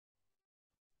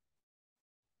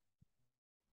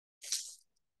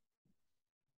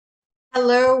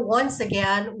Hello, once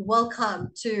again.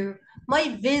 Welcome to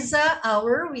my Visa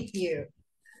Hour with you.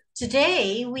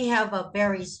 Today, we have a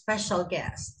very special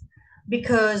guest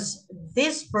because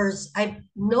I've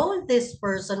known this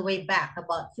person way back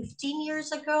about 15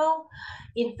 years ago.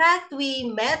 In fact, we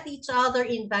met each other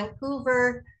in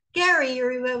Vancouver. Carrie, you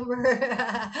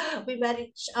remember? We met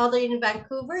each other in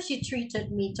Vancouver. She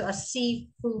treated me to a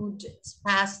seafood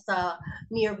pasta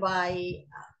nearby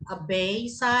a bay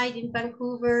side in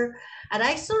Vancouver. And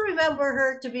I still remember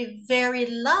her to be very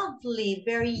lovely,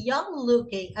 very young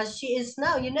looking as she is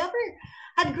now. You never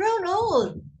had grown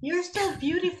old. You're still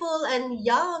beautiful and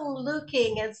young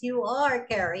looking as you are,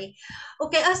 Carrie.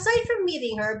 Okay, aside from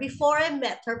meeting her, before I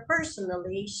met her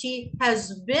personally, she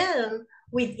has been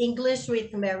with English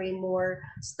with Mary Moore,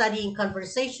 studying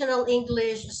conversational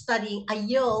English, studying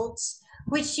IELTS,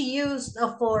 which she used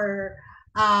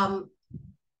um,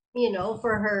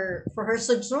 for her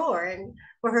sojourn,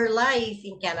 for her life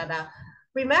in Canada.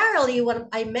 Primarily, when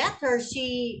I met her,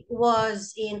 she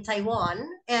was in Taiwan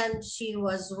and she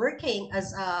was working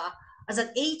as an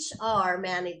HR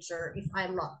manager, if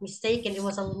I'm not mistaken. It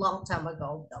was a long time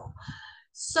ago, though.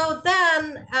 So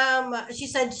then she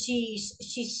said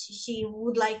she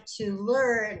would like to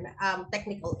learn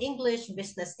technical English,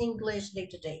 business English,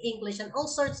 day-to-day English, and all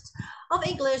sorts of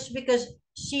English because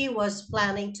she was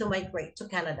planning to migrate to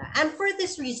Canada. And for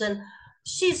this reason,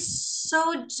 she's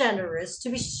so generous to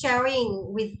be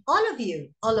sharing with all of you,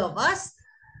 all of us,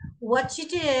 what she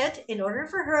did in order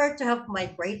for her to have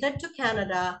migrated to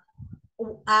Canada,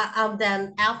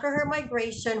 then after her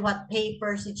migration, what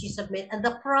papers did she submit, and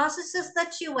the processes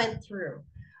that she went through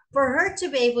for her to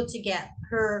be able to get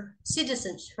her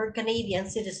citizenship, her Canadian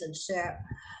citizenship,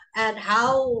 and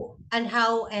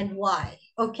why.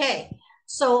 Okay,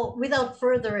 so without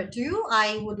further ado,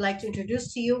 I would like to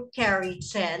introduce to you Carrie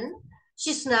Chen.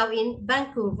 She's now in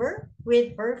Vancouver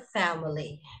with her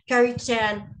family. Carrie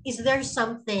Chen, is there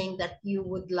something that you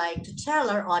would like to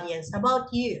tell our audience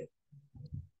about you?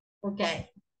 Okay.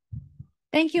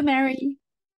 Thank you, Mary.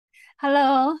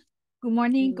 Hello. Good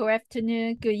morning, good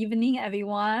afternoon, good evening,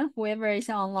 everyone, whoever is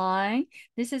online.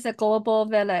 This is a global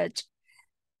village.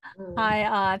 Mm.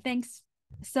 Hi, thanks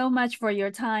so much for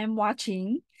your time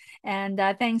watching. And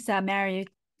thanks, Mary,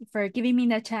 for giving me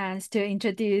the chance to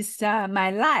introduce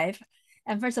my life.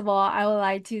 And first of all, I would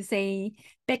like to say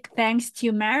big thanks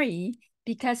to Mary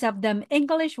because of the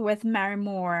English with Mary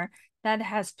Moore that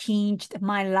has changed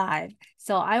my life.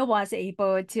 So I was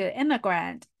able to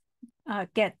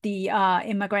get the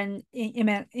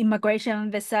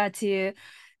immigration visa to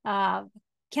uh,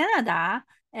 Canada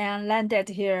and landed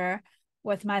here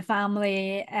with my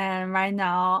family. And right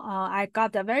now, I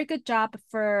got a very good job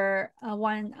for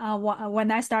when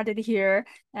I started here,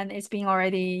 and it's been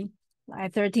already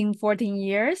like 13, 14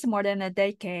 years, more than a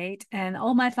decade. And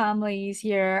all my family is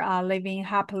here living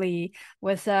happily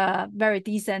with a very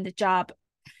decent job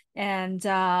and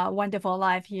wonderful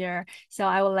life here. So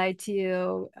I would like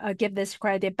to give this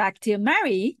credit back to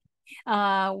Mary.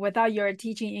 Without your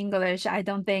teaching English, I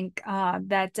don't think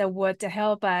that would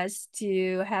help us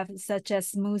to have such a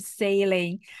smooth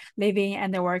sailing living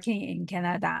and working in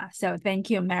Canada. So thank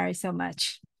you, Mary, so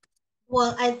much.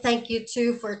 Well, I thank you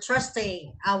too for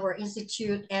trusting our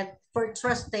institute and for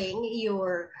trusting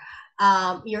your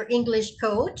English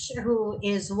coach, who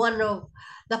is one of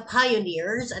the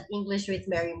pioneers at English with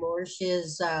Mary Moore.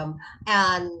 She's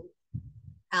Anne.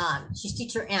 She's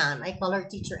Teacher Anne. I call her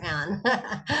Teacher Anne.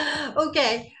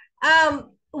 Okay.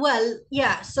 Well,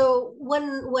 yeah. So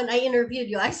when I interviewed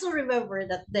you, I still remember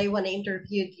that day when I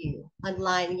interviewed you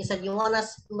online. You said you want to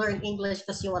learn English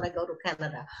because you want to go to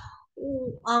Canada.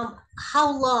 How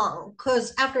long?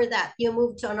 Because after that, you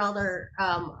moved to another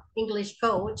English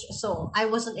coach, so I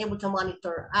wasn't able to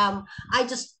monitor. I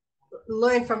just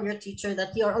learned from your teacher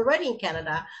that you're already in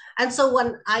Canada, and so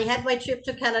when I had my trip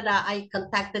to Canada, I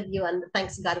contacted you, and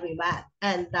thanks God we met.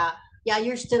 And yeah,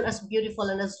 you're still as beautiful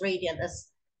and as radiant as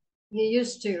you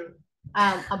used to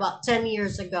about 10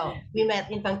 years ago. We met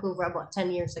in Vancouver about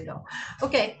 10 years ago.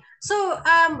 Okay, so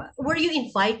were you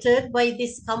invited by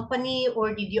this company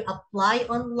or did you apply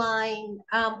online?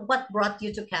 What brought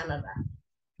you to Canada?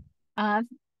 Uh,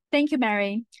 Thank you,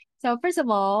 Mary. So first of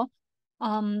all,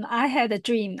 I had a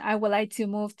dream. I would like to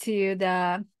move to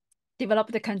the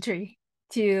developed country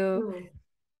to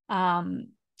Hmm. um,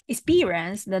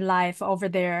 experience the life over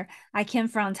there. I came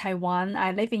from Taiwan.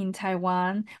 I live in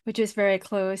Taiwan, which is very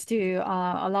close to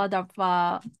a lot of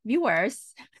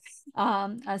viewers.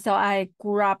 So I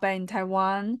grew up in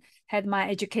Taiwan, had my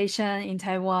education in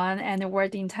Taiwan, and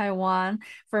worked in Taiwan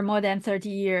for more than 30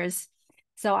 years.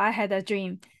 So I had a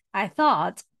dream. I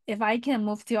thought if I can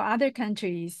move to other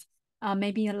countries,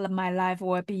 maybe my life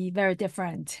will be very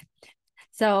different.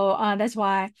 So that's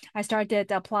why I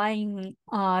started applying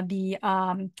the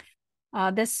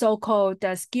so-called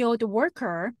skilled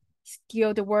worker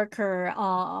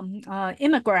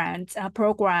immigrant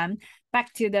program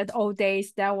back to the old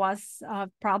days. That was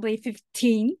probably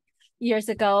 15 years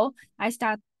ago. I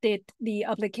started the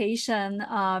application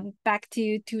back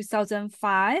to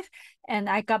 2005, and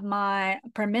I got my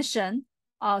permission,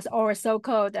 or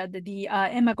so-called the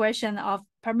immigration of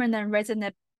permanent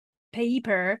resident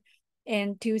paper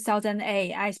in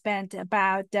 2008. I spent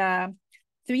about 3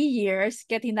 years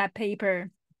getting that paper,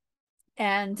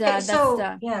 and Okay, that's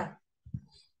so yeah.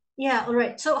 Yeah, all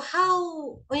right. So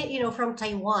how, from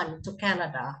Taiwan to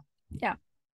Canada, yeah.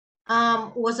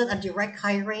 was it a direct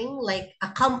hiring? Like a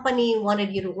company wanted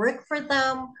you to work for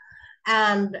them,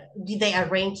 and did they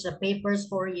arrange the papers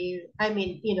for you? I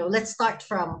mean, let's start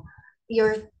from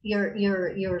your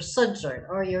sojourn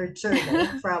or your journey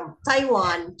from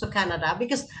Taiwan to Canada,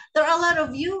 because there are a lot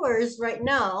of viewers right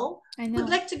now I who'd know.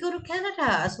 like to go to Canada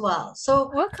as well. So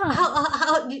Welcome.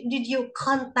 how did you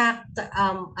contact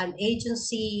an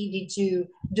agency? Did you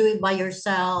do it by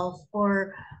yourself,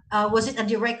 or was it a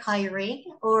direct hiring,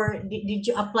 or did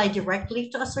you apply directly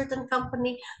to a certain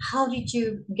company? How did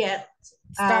you get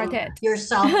Started.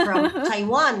 yourself from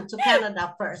Taiwan to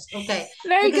Canada first? Okay,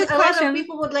 Very because good a lot of question.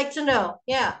 people would like to know.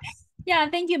 Yeah. Yeah,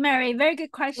 thank you, Mary. Very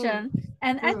good Mm, question.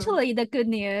 And mm, actually, the good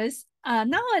news,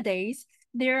 nowadays,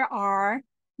 there are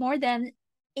more than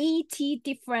 80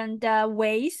 different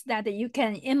ways that you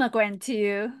can immigrate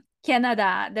to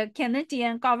Canada. The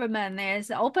Canadian government is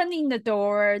opening the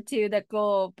door to the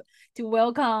globe to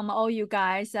welcome all you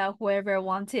guys, whoever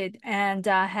wanted, and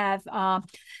have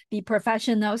the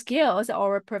professional skills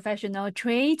or professional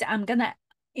trade. I'm gonna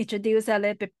introduce a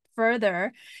little bit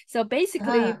further. So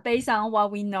basically, uh-huh, based on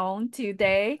what we know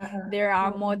today, uh-huh, there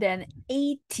are more mm. than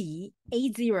 80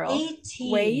 80,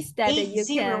 ways that eight you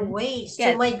zero can ways to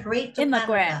get migrate to Canada.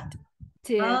 immigrant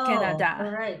to Oh, all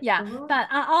Canada. right. Yeah, Mm-hmm. but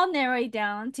I'll narrow it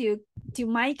down to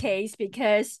my case,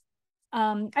 because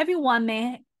everyone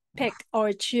may pick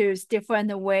or choose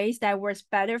different ways that works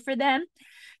better for them.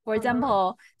 For Mm-hmm.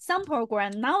 example, some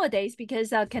program nowadays,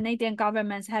 because Canadian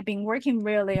governments have been working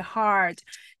really hard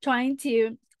trying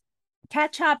to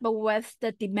catch up with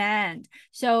the demand.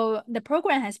 So the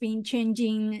program has been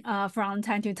changing from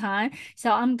time to time.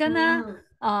 So I'm gonna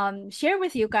Mm-hmm. share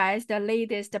with you guys the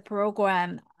latest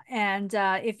program. And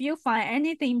if you find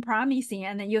anything promising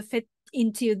and you fit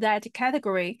into that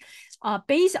category,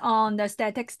 based on the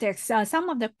statistics, some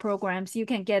of the programs you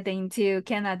can get into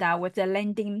Canada with the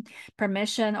landing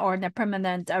permission or the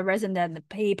permanent resident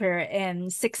paper in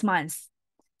 6 months.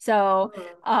 So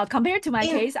compared to my In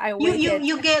case, I you you waited.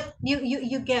 you get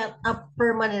you get a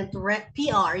permanent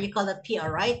PR. You call it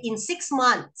PR, right? In 6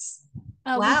 months.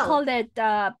 We Wow. call it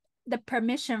the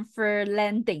permission for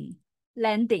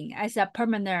landing as a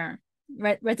permanent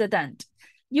resident.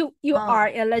 You are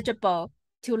Oh. eligible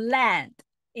to land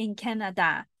in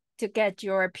Canada to get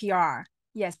your PR.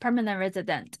 Yes, permanent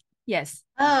resident. Yes.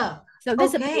 Oh. So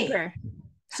this is a Okay. paper.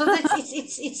 So that's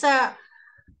it's a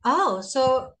oh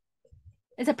so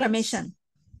It's a it's permission.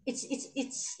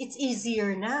 it's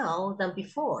easier now than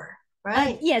before,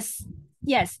 right? Yes,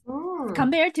 yes. Mm.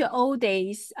 Compared to old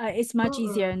days, it's much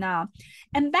easier Mm-mm. now.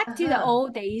 And back to the Uh-huh.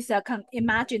 old days,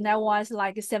 imagine that was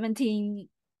like 17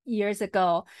 years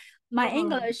ago. My Mm-mm.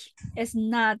 English is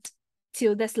not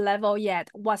to this level yet,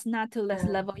 was not to this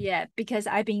Uh, level yet, because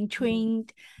I've been mm,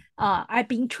 trained, I've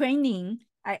been training.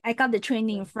 I got the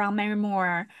training mm. from Mary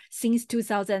Moore since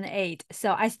 2008.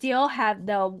 So I still have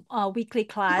the weekly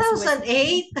class with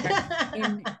 2008.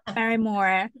 in Mary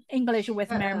Moore, English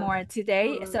with Mary Uh-uh. Moore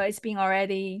today. So Mm-mm. it's been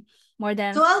already more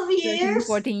than 12 13, years?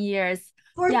 14 years.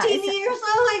 Yeah, 14 it's years?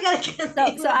 Oh my God, I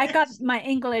can't so I got imagine. my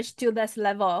English to this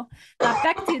level. But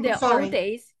back to the old Sorry.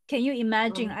 days, can you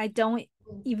imagine? Mm, I don't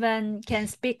even can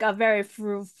speak a very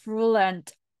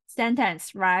fluent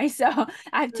sentence, right? So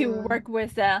I have to mm, work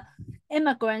with a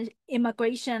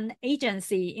immigration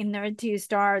agency in order to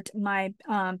start my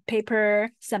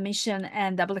paper submission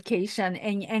and application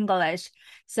in English.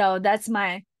 So that's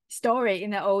my story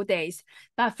in the old days.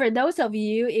 But for those of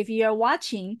you, if you're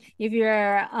watching, if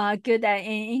you're good at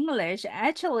in English,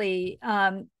 actually,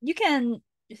 you can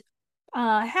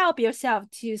help yourself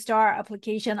to start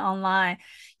application online.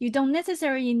 You don't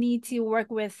necessarily need to work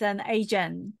with an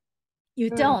agent. You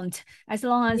mm. don't, as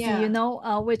long as you Yeah.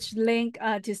 know which link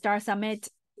to start submit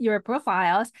your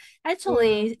profiles. Mm,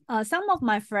 Actually, some of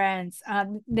my friends,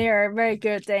 they're very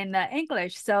good in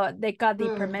English, so they got the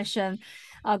mm. permission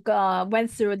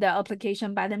went through the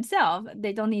application by themselves.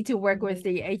 They don't need to work with Mhm.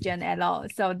 the agent at all.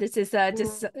 So this is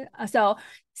just Mm. so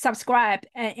subscribe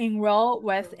and enroll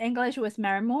with English with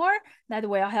Mary Moore. That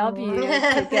will help you to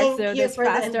get Thank through you this for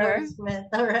the faster. endorsement.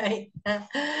 All right.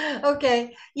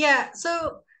 Okay. Yeah.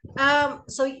 So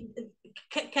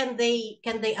can they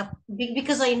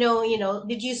because I know,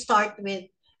 did you start with,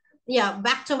 yeah,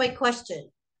 back to my question.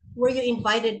 Were you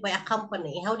invited by a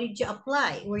company? How did you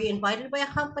apply? Were you invited by a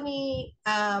company?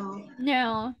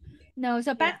 No, no.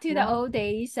 So Yeah, back to the no. old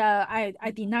days, I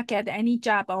did not get any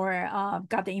job or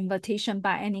got the invitation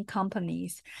by any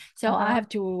companies. So I Uh-huh. have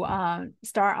to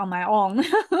start on my own.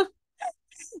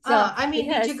 So I mean,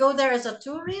 did you because go there as a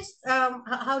tourist?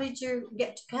 How did you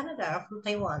get to Canada from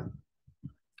Taiwan?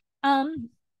 um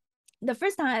the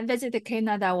first time I visited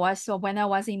Canada was when I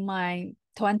was in my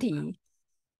 20s.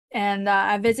 And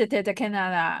I visited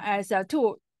Canada as a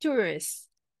tourist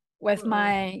with Mm-mm.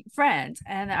 my friends,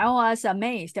 and I was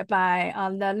amazed by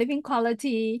the living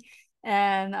quality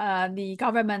and the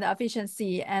government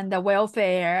efficiency and the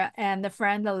welfare and the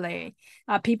friendly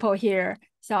people here.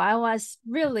 So I was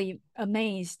really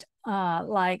amazed,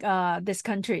 this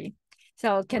country. So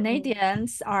Mm-mm.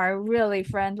 Canadians are really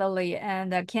friendly,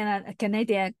 and the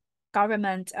Canadian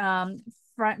government,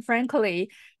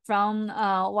 frankly, from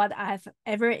what I've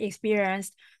ever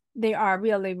experienced, they are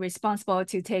really responsible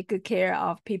to take good care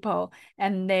of people,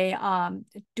 and they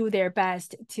do their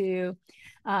best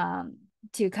um,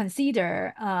 to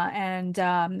consider and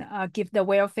give the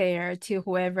welfare to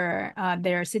whoever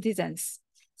their citizens.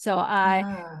 So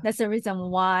Ah. that's the reason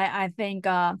why I think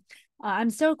I'm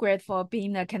so grateful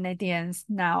being a Canadian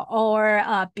now, or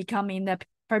becoming the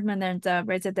permanent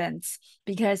residents,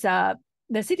 because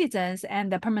the citizens and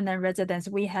the permanent residents,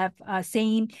 we have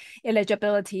same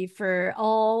eligibility for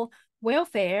all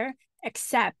welfare,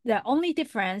 except the only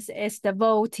difference is the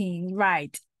voting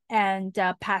right and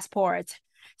passport.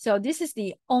 So this is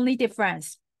the only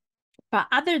difference. But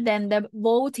other than the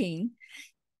voting,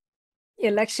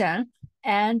 election,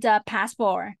 and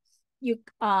passport, you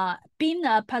being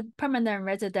a permanent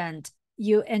resident,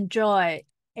 you enjoy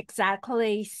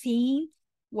exactly seeing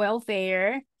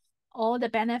welfare, all the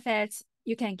benefits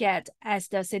you can get as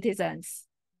the citizens.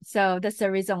 So that's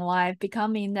the reason why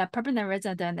becoming a permanent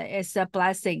resident is a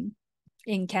blessing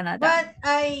in Canada. But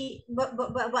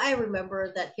I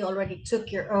remember that you already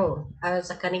took your own as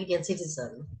a Canadian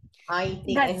citizen. I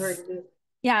think I That's heard you,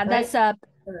 Yeah, that's right?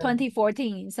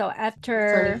 2014. So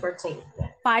after 2014. Yeah.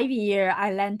 5 years,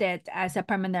 I landed as a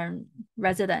permanent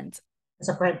resident. As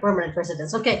a permanent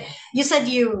residence. Okay. You said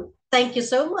you, thank you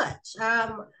so much.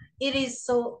 It is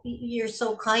so, you're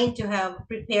so kind to have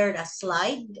prepared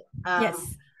um, Yes.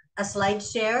 a slide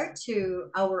share to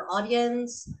our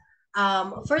audience,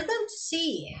 for them to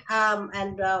see.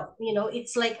 And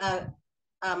it's like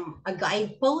a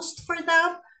guidepost for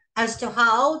them as to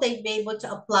how they'd be able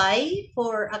to apply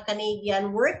for a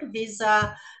Canadian work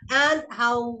visa, and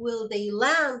how will they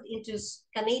land into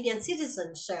Canadian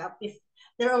citizenship if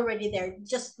they're already there,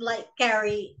 just like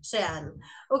Carrie Chen.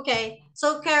 Okay,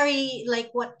 so Carrie, like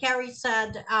what Carrie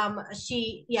said,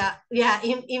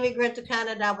 Immigrant to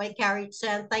Canada by Carrie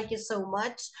Chen. Thank you so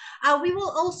much. We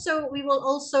will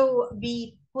also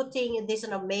be putting this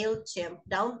in a Mailchimp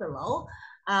down below,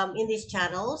 in this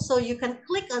channel. So you can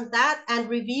click on that and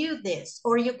review this,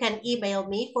 or you can email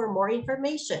me for more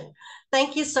information.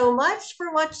 Thank you so much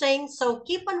for watching. So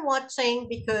keep on watching,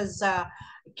 because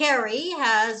Carrie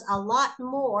has a lot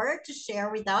more to share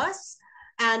with us,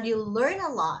 and you'll learn a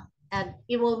lot. And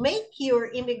it will make your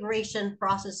immigration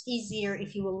process easier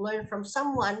if you will learn from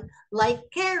someone like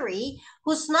Carrie,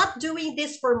 who's not doing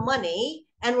this for money.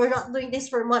 And we're not doing this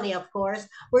for money, of course.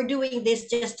 We're doing this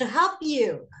just to help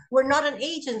you. We're not an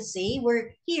agency.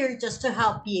 We're here just to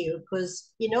help you,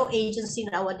 because, agency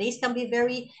nowadays can be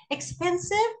very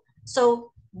expensive.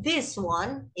 So this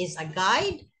one is a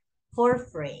guide for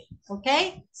free.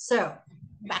 Okay? So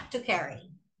back to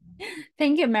Carrie.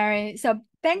 Thank you, Mary. So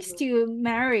thanks Mhm. to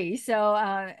Mary. So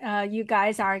you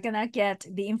guys are gonna get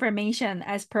the information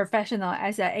as professional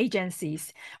as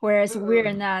agencies, whereas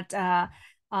we're Mm-mm.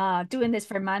 not doing this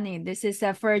for money. This is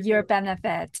for your Mm-mm.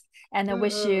 benefit. And I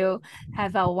wish you Mm-mm.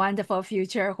 have a wonderful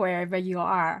future wherever you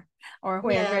are or Yeah,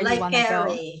 wherever you like wanna go.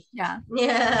 Carrie. Yeah,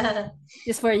 Yeah.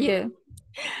 just for you. Mm-mm.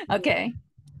 Yeah. Okay.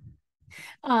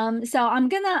 So I'm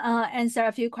gonna answer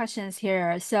a few questions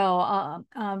here. So,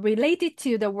 related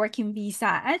to the working visa,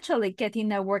 actually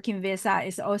getting a working visa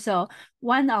is also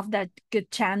one of the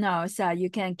good channels you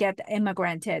can get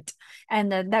immigrated,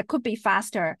 and that could be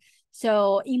faster.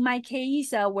 So in my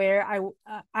case, where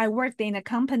I worked in a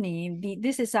company,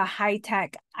 this is a high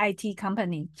tech IT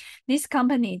company. This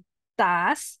company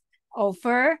visas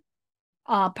offer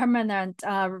permanent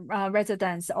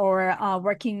residence or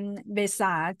working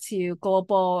visa to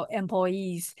global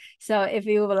employees. So if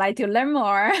you would like to learn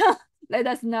more, let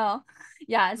us know.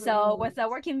 Yeah, so Mm. with a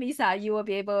working visa, you will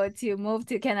be able to move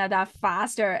to Canada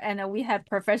faster, and we have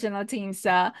professional teams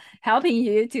helping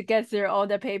you to get through all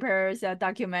the papers,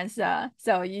 documents,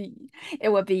 so it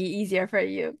will be easier for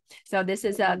you. So this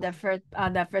is Mm. the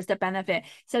first benefit.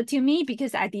 So to me,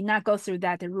 because I did not go through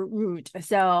that route,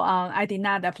 so I did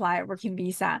not apply a working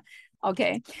visa.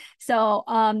 Okay, so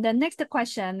the next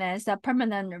question is a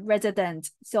permanent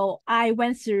resident. So I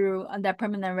went through the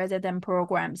permanent resident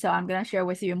program, so I'm gonna share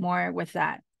with you more with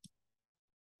that.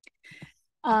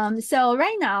 So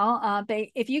right now,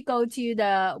 if you go to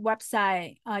the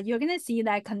website, you're gonna see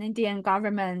that Canadian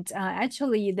government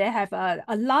actually they have a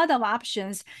lot of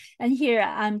options, and here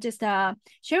I'm just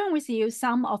sharing with you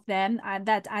some of them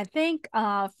that I think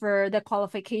for the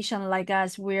qualification like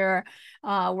us, we're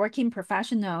working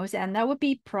professionals, and that would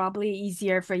be probably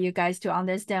easier for you guys to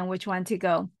understand which one to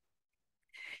go.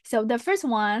 So the first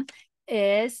one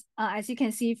is, as you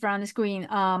can see from the screen,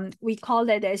 we call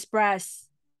it the Express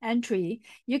entry.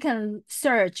 You can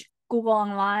search Google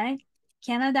online,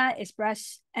 Canada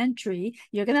Express entry.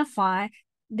 You're gonna find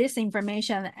this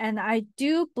information, and I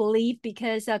do believe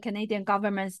because Canadian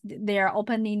governments they are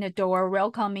opening the door,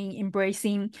 welcoming,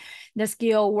 embracing the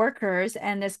skilled workers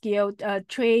and the skilled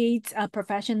trades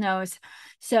professionals.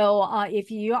 So if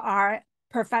you are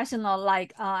professional,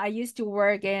 like I used to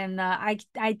work in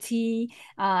IT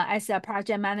as a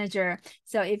project manager.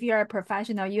 So if you're a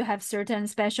professional, you have certain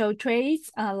special trades,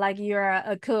 like you're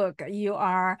a cook, you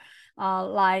are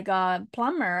like a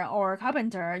plumber or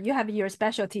carpenter, you have your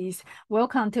specialties.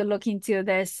 Welcome to look into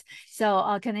this.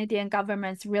 So Canadian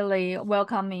government's really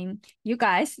welcoming you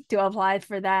guys to apply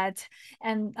for that.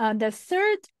 And the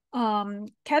third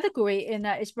category in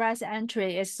the express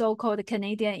entry is so-called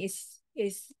Canadian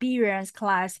experience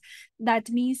class. That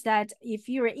means that if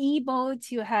you're able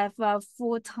to have a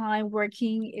full-time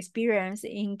working experience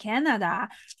in Canada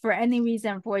for any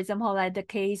reason, for example, like the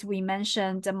case we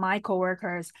mentioned, my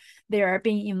coworkers, they are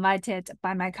being invited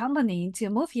by my company to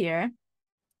move here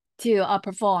to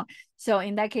perform. So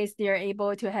in that case, they're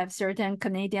able to have certain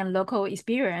Canadian local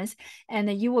experience, and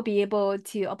you will be able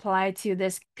to apply to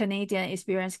this Canadian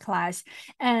experience class.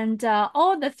 And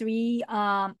all the three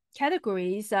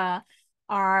categories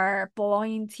are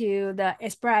belonging to the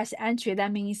express entry.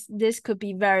 That means this could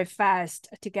be very fast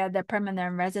to get the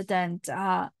permanent resident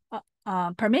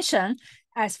permission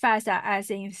as fast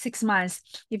as in 6 months.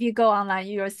 If you go online,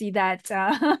 you'll see that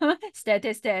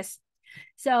statistics.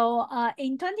 So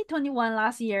in 2021,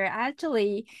 last year,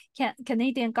 actually,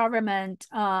 Canadian government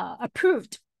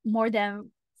approved more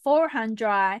than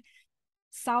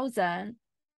 400,000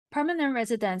 permanent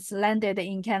residents landed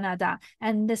in Canada,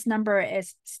 and this number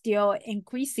is still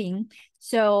increasing.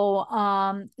 So,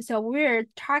 so we're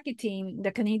targeting,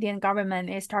 the Canadian government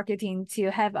is targeting to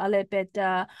have a little bit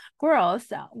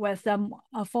growth with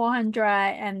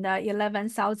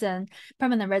 411,000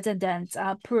 permanent residents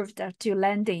approved to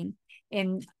landing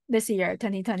in this year,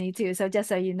 2022. So just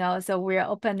so you know, so we're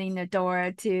opening the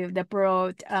door to the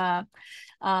broad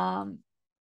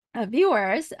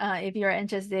viewers if you're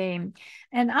interested in.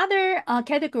 And other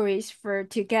categories for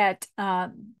to get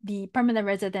the permanent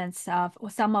residence of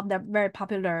some of the very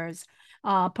popular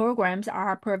programs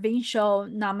are provincial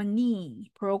nominee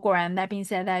program. That being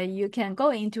said, that you can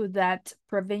go into that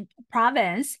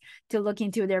province to look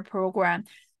into their program.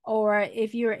 Or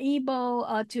if you're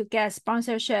able to get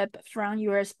sponsorship from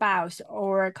your spouse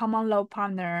or common law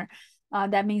partner,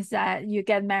 that means that you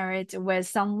get married with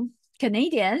some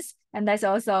Canadians, and that's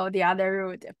also the other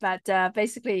route. But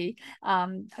basically, a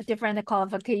different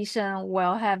qualification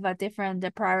will have a different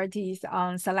priorities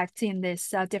on selecting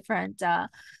this different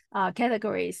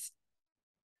categories.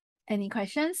 Any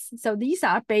questions? So these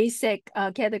are basic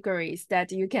categories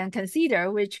that you can consider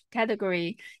which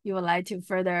category you would like to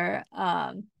further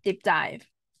deep dive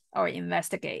or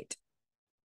investigate.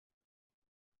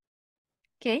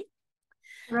 Okay.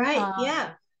 Right. Yeah.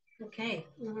 Okay.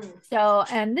 Mm-hmm. So,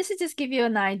 and this is just give you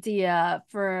an idea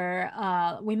for,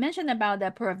 we mentioned about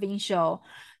the provincial.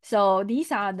 So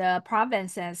these are the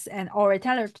provinces and or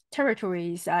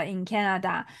territories in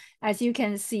Canada. As you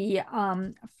can see,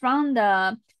 from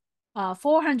the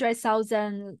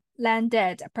 400,000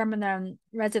 landed permanent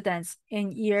residents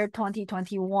in year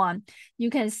 2021, you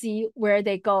can see where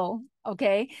they go.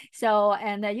 Okay, so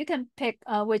and you can pick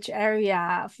which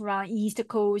area from East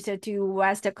Coast to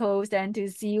West Coast and to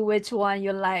see which one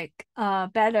you like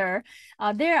better.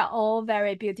 They are all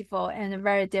very beautiful and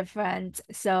very different.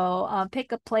 So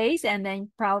pick a place and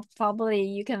then probably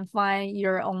you can find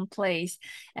your own place.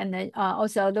 And then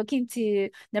also look into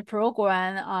the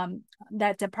program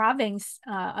that the province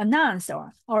announced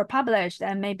or published,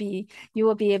 and maybe you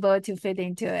will be able to fit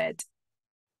into it.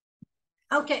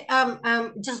 Okay,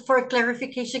 just for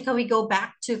clarification, can we go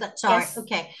back to the chart? Yes.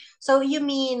 Okay, so you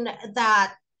mean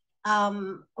that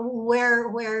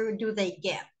where do they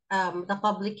get the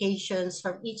publications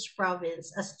from each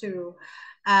province as to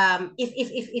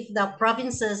if the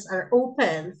provinces are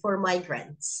open for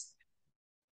migrants?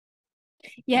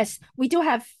 Yes, we do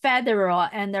have federal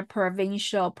and the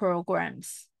provincial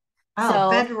programs. Oh, So,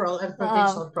 federal and uh,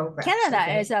 provincial programs.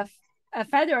 Canada is Okay. a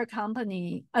federal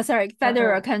company.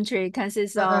 Federal Uh-huh. country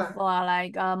consists of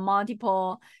Uh-huh.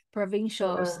 multiple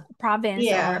provincials, Uh-huh. province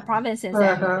or Yeah. provinces and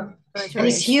Uh-huh. And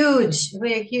it's territories. huge,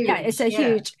 very Yeah, it's huge. a Yeah.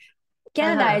 huge.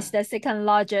 Canada Uh-huh. is the second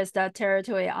largest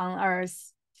territory on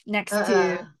Earth, next to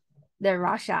Uh-uh. the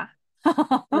Russia.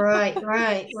 Right,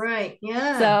 right, right.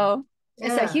 Yeah, So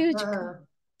it's a yeah. huge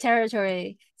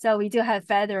territory. So we do have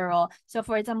federal. So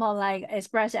for example, like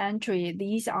express entry,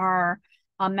 these are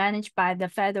managed by the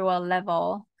federal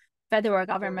level, federal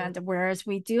government, Mm. whereas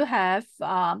we do have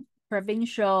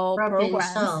provincial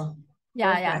programs. Provincial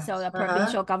Yeah, yeah. So programs. the Uh-huh.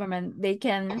 provincial government, they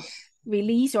can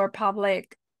release or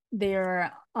public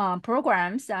their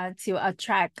programs to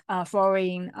attract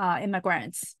foreign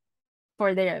immigrants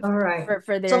for their All right. for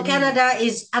So their need. Canada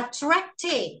is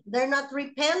attracting. They're not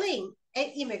repelling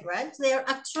immigrants. They're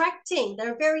attracting.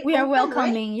 They're very We are open, right?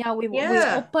 welcoming. Yeah, we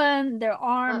Yeah. open their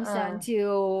arms and Uh-uh.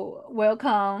 to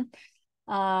welcome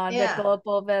the Yeah.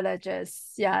 global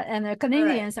villages. Yeah, and the All right.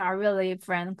 Canadians are really And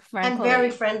very frankly.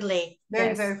 friendly. Very,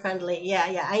 Yes. very friendly. Yeah,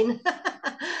 yeah. I know.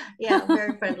 Yeah,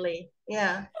 very friendly.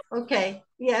 Yeah. Okay. I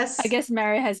Yes. guess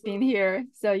Mary has been here,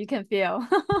 so you can feel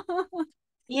very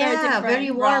Yeah, very different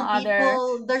from warm other.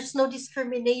 people. There's no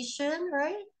discrimination,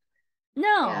 right?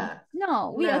 No, Yeah.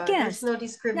 no, we No, there's against. no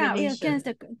Yeah, we against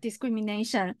discrimination. the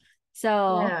discrimination.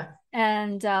 So, Yeah.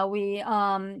 and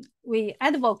we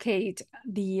advocate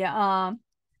the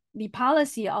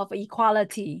policy of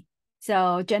equality.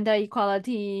 So gender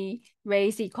equality,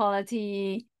 race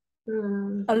equality, a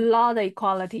Mm, lot of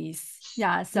equalities.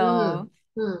 Yeah. mm, So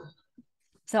mm,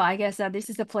 I guess this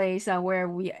is a place where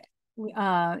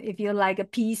if you like a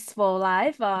peaceful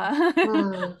life,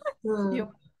 mm, you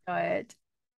mm. enjoy it.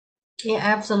 Yeah,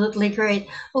 absolutely great.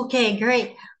 Okay,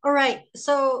 great. All right.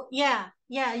 So yeah,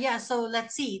 yeah, yeah. So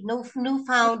let's see. No Yeah, keep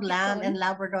Newfoundland and going.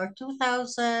 Labrador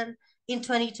 2000 in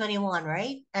 2021,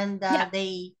 right? And Yeah.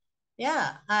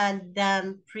 yeah, and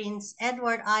then Prince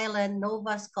Edward Island,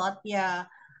 Nova Scotia,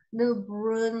 New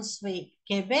Brunswick,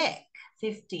 Quebec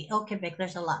 50. Oh, Quebec,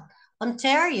 there's a lot.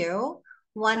 Ontario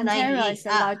Ontario is 198. the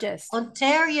largest.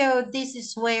 Ontario, this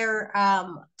is where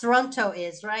Toronto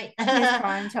is, right? Yes,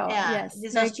 Toronto. Yeah, Yes,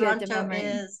 this very is good Toronto memory.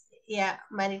 is, yeah,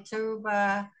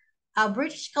 Manitoba,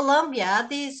 British Columbia.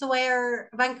 This is where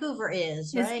Vancouver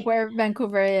is, Is right? where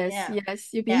Vancouver is. Yeah, Yes,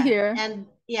 you've been yeah, here. and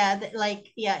yeah,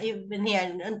 like yeah, you've been here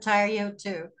in Ontario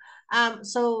too.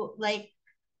 So like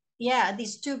yeah,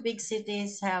 these two big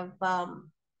cities have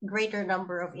greater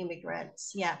number of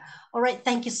immigrants. Yeah. All right.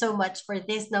 Thank you so much for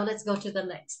this. Now let's go to the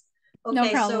next. No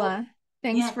Okay. So problem.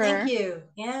 Thanks yeah, thank for you.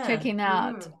 Yeah. checking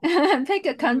out. Mm-hmm. Pick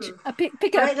a country, Mm-hmm.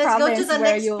 pick All a right. Let's go to province the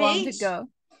where next you want to page. go.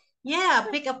 Yeah,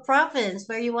 pick a province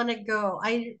where you want to go.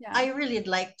 Yeah. I really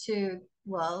like to.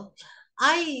 Well,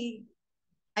 I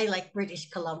I like British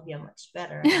Columbia much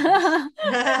better, I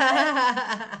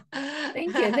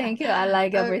guess. Thank you. I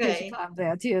like British Okay.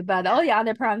 Columbia too, but all the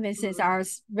other provinces Mm. are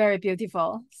very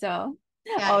beautiful. So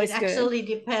Yeah, it always good. actually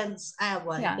depends.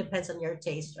 Well, it Yeah. depends on your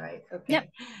taste, right? Yep. Okay. Yeah.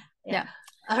 Yeah.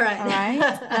 All All right.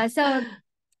 right. So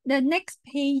the next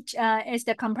page is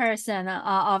the comparison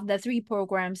of the three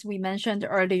programs we mentioned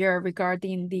earlier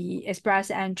regarding the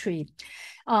express entry.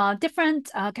 Different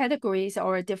categories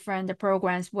or different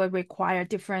programs will require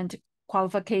different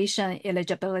qualification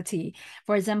eligibility.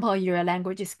 For example, your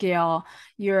language skill,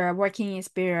 your working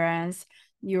experience,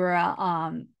 your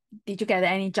did you get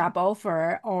any job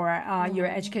offer or your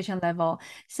Mm, education level.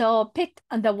 So pick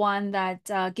the one that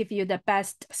give you the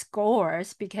best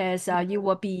scores because you mm,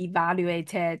 will be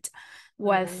evaluated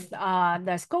with mm.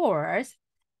 the scores.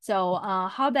 So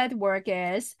how that work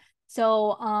is,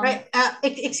 so Right.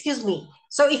 Excuse me.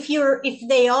 So if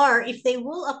they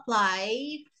will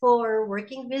apply for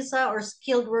working visa or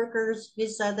skilled workers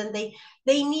visa, then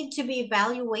they need to be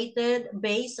evaluated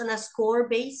based on a score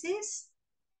basis.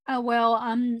 Well,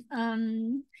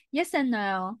 yes and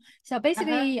no. So Uh-huh.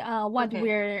 basically, what Okay.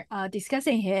 we're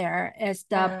discussing here is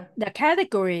Uh, the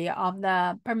category of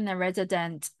the permanent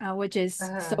resident, which is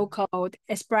uh-huh. so-called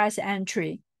express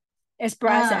entry.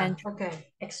 Express Ah, entry. okay.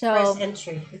 Express So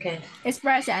entry. Okay.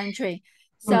 express entry.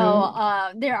 So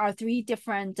Mm-hmm. there are three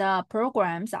different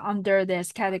programs under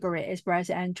this category, express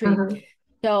entry. Mm-hmm.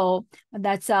 So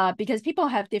that's because people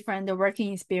have different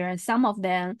working experience. Some of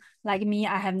them, like me,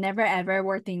 I have never ever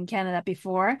worked in Canada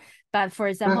before. But for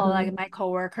example, like Mm-hmm. my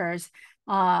coworkers,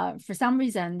 for some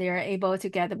reason they're able to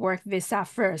get work visa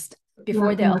first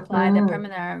before they apply the Mm-hmm.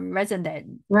 permanent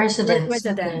Residence.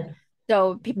 resident. Okay.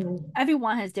 So people, Mm.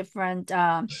 everyone has different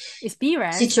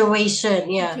experience,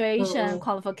 Situation. Yeah. situation, Mm-hmm.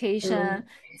 qualification.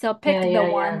 Mm. So pick Yeah, the yeah,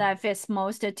 one yeah. that fits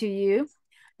most to you.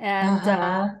 And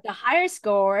Uh-huh. the higher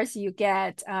scores you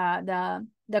get,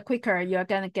 the quicker you're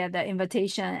gonna get the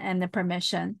invitation and the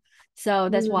permission. So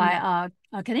that's why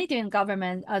Mm. Canadian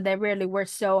government they really work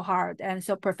so hard and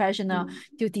so professional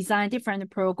to design different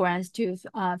programs to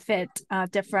fit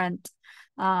different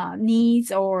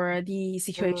needs or the Mm.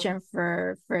 situation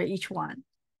for each one.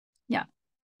 Yeah,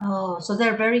 Oh, so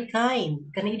they're very kind.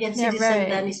 Canadian they're citizen then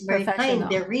very is very kind. professional,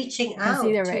 They're reaching out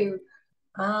considerate.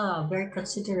 to, very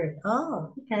considerate.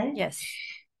 Oh, okay. Yes.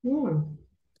 Hmm.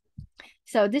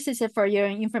 So this is it for your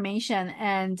information.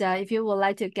 And if you would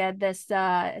like to get this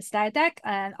slide deck,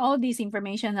 and all these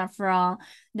information are from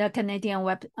the Canadian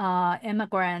Web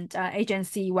Immigrant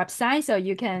Agency website, so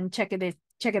you can check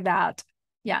it out.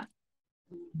 Yeah.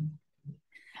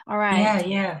 All Yeah, right.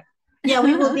 yeah. Yeah,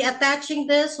 we will be attaching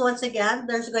this once again.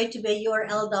 There's going to be a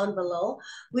URL down below.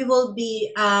 We will be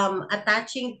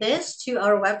attaching this to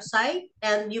our website,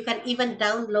 and you can even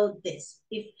download this.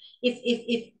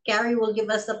 If Carrie will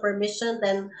give us the permission,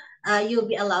 then you'll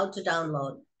be allowed to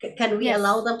download. Can we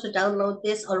allow Yes. them to download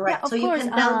this? All Yeah, right. So of you course.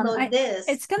 can download I this.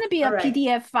 It's gonna be a All right.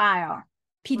 PDF file.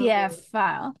 PDF Mm-mm,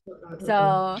 file.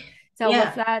 mm-mm. So with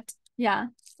Yeah, that, yeah,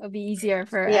 it'll be easier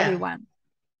for yeah. everyone.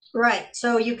 Right.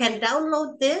 So you can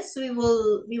download this. We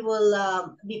will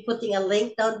be putting a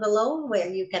link down below where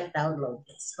you can download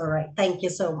this. All right. Thank you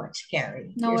so much,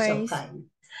 Carrie. No You're so worries. kind.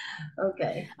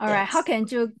 Okay. All right, how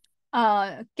Thanks. can you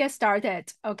get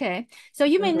started? Okay, so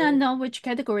you may not Mm-hmm. know which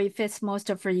category fits most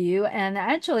for you, and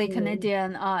actually Mm-hmm.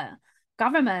 Canadian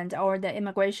government or the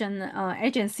immigration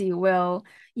agency will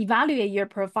evaluate your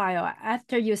profile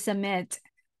after you submit.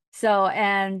 So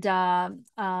and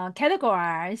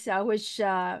categorize which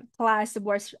class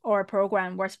works or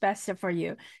program works best for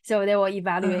you. So they will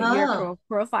evaluate your Uh-huh.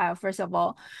 profile first of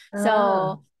all. Uh,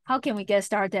 So how can we get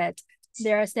started?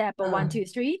 There are step one, uh, two,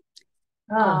 three.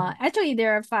 uh. Actually,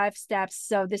 there are five steps.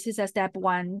 So this is a step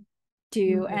one,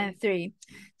 two, Mm-hmm. and three.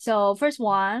 So first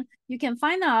one, you can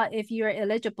find out if you're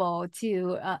eligible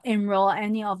to enroll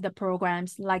any of the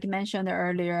programs, like mentioned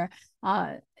earlier.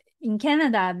 Uh, in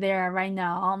Canada, there are right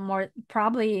now more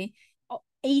probably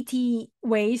 80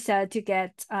 ways to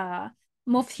get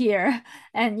moved here,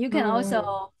 and you can Mm-hmm.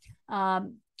 also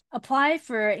um, apply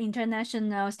for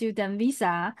international student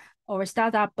visa or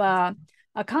start up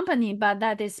a company, but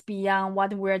that is beyond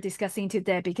what we're discussing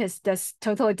today because there's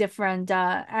totally different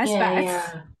Yeah, aspects.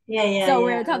 yeah. Yeah, yeah, So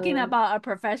we're yeah. talking about a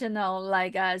professional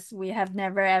like us. We have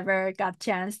never ever got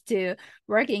chance to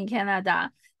work in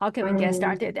Canada. How can we get Mm-hmm.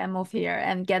 started and move here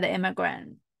and get an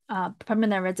immigrant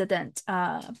permanent resident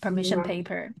permission Mm-hmm.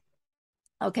 paper?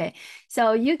 Okay,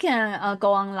 so you can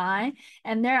go online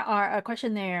and there are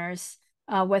questionnaires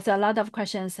with a lot of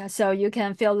questions. So you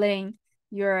can fill in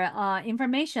your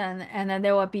information and then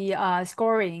there will be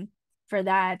scoring for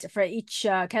that for each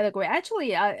category.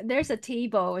 Actually, there's a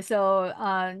table, so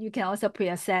you can also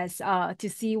pre-assess to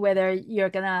see whether you're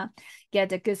gonna get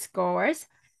the good scores.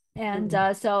 And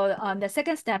so the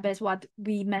second step is what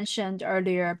we mentioned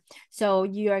earlier. So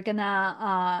you're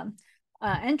gonna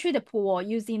enter the pool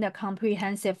using the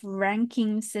comprehensive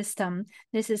ranking system.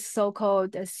 This is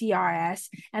so-called CRS,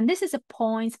 and this is a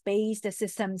points-based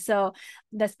system. So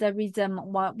that's the reason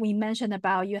what we mentioned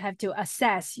about you have to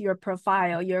assess your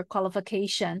profile, your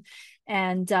qualification,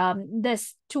 and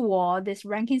this tool, this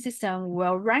ranking system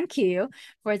will rank you.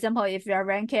 For example, if you are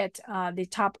ranked the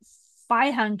top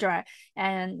 500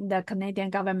 and the Canadian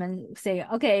government say,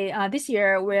 okay, this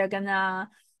year we're gonna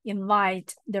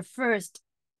invite the first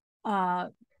uh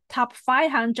top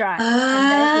 500 and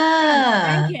then if you're on the Ah.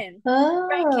 ranking Ah.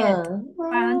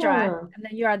 500 Ah. and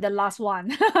then you are the last one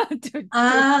to get the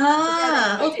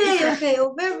Ah, okay, invitation. okay.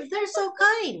 Oh, they're so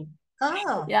kind.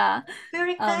 Ah, Yeah.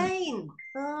 very um kind.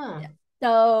 yeah. Ah,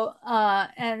 So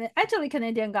and actually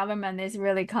Canadian government is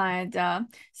really kind.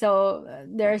 So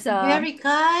there's very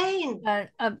kind.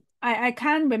 I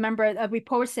can't remember. A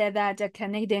report said that the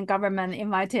Canadian government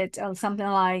invited something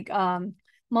like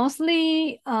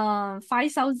mostly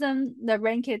 5,000, the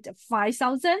ranked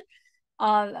 5,000.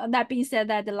 That being said,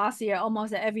 that the last year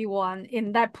almost everyone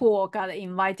in that pool got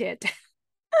invited.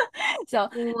 So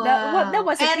that Wow.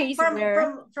 was a And case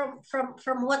where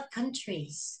from what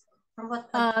countries? From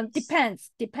what countries?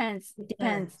 depends. Depends.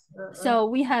 So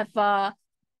we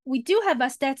do have a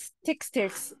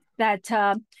statistics that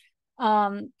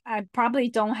I probably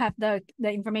don't have the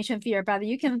information here, but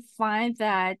you can find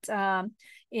that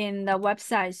in the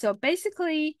website. So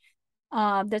basically,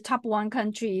 the top one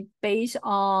country based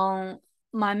on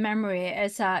my memory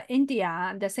is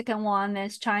India. The second one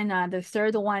is China. The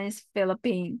third one is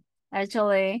Philippines,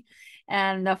 actually,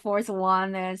 and the fourth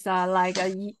one is like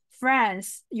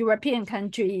France, European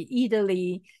country,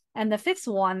 Italy, and the fifth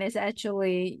one is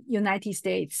actually United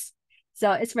States.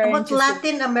 So it's very About interesting.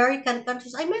 Latin American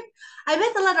countries, I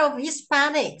met a lot of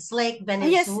Hispanics like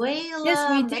Yes, yes, Venezuela,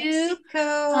 we do.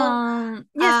 Mexico,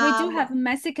 Yes, we do have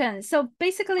Mexicans. So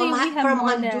basically, we have from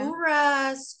more than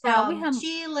Honduras, yeah, from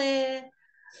Chile.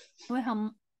 we have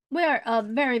we are a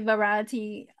very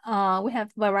variety. We have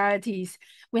varieties.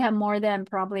 We have more than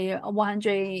probably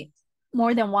 100,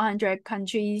 more than 100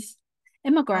 countries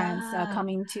immigrants Ah,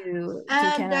 coming to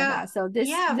and Canada. So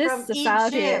yeah, this from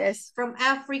society Egypt, is from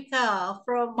Africa,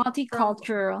 from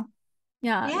multicultural.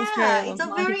 Yeah, it's very yeah, it's a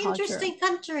very multicultural. interesting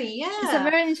country. It's a Yeah,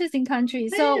 very interesting country.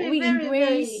 So very, we very,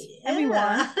 embrace very.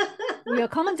 everyone. Yeah. We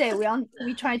accommodate.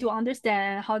 We try to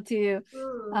understand how to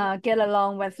Mm, get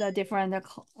along with the different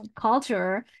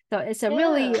culture. So it's a yeah.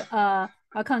 really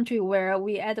a country where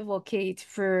we advocate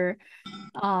for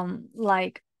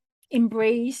like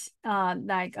embrace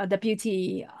like the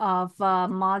beauty of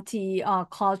multi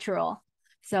cultural.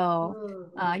 So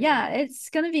yeah, Mm. it's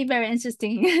gonna be very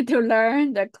interesting to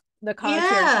learn the cultures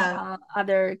Yeah. from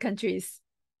other countries.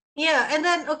 Yeah, and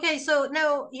then okay, so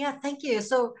now yeah, thank you.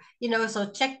 So so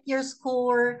check your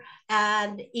score,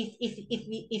 and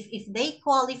if they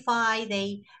qualify,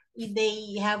 they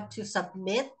have to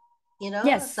submit,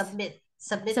 Yes. So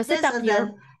submit set this, up and your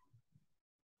then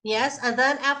yes, and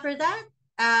then after that,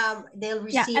 they'll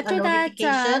yeah. receive a After that,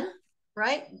 notification,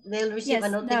 right? They'll receive a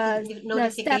yes,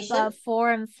 the step notification.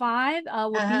 4 and 5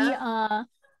 will be Uh-huh.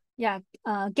 yeah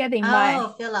getting my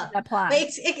Oh, fill out. But apply.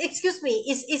 excuse me,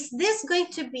 is this going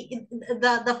to be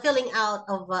the filling out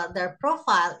of their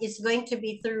profile is going to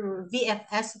be through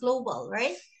VFS Global,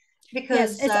 right?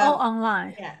 Yes, Because it's all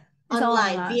online. yeah, It's all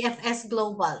online online. VFS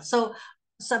Global. So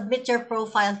submit your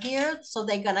profile here, so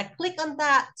they're gonna click on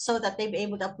that so that they be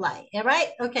able to apply. All right?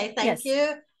 Okay, thank Yes.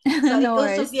 you. So it No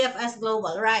goes to worries. VFS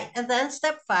Global, right? And then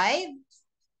step 5.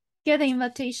 Get the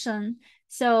invitation.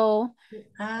 So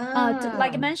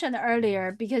like I Ah. mentioned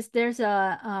earlier, because there's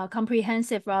a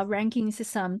comprehensive ranking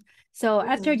system. So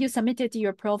after Mm-mm. you submitted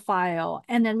your profile,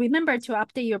 and then remember to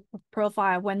update your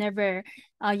profile whenever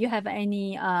you have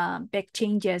any big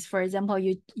changes. For example,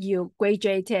 you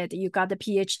graduated, you got a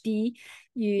PhD,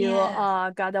 you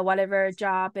Yeah. got a whatever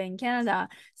job in Canada.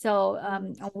 So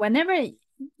Mm. whenever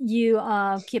you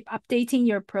keep updating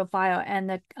your profile, and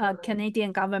the Mm.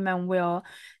 Canadian government will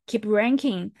keep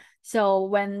ranking. So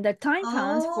when the time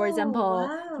comes, for Oh, example,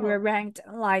 you were wow. ranked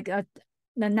like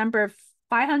the number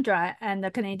 500, and the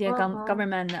Canadian Uh-huh.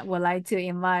 government would like to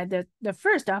invite the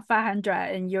first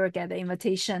 500, and you'll get the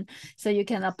invitation. So you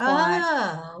can apply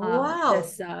Ah, wow.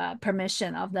 this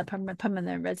permission of the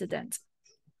permanent resident.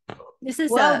 This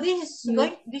is Wow, a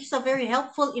you this is a very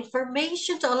helpful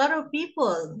information to a lot of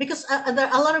people because there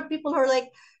are a lot of people who are like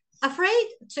afraid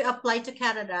to apply to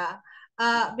Canada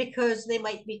because they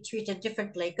might be treated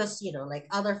differently because like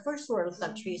other first world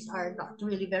countries are not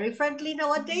really very friendly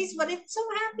nowadays, but I'm so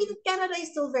happy that Canada is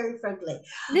still very friendly.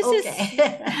 this is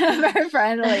Okay. very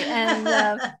friendly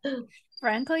and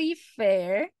frankly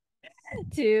fair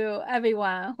to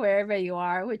everyone wherever you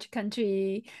are, which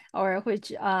country or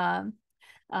which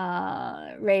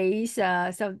race.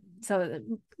 So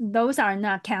those are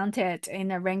not counted in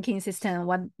the ranking system.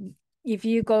 What if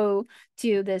you go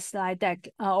to the slide deck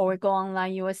or go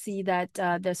online, you will see that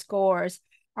the scores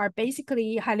are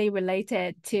basically highly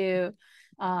related to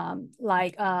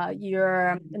like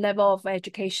your level of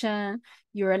education,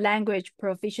 your language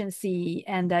proficiency,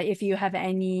 and if you have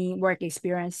any work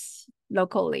experience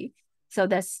locally. So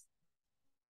that's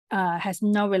has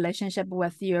no relationship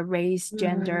with your race, Mhm.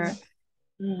 gender,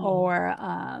 Mhm.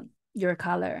 or your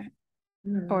color,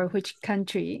 or Mhm. which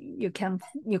country you come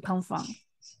from.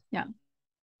 Yeah.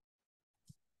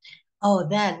 Oh,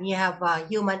 then you have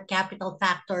human capital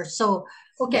factor. So,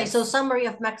 okay, so Yes. summary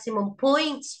of maximum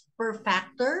points per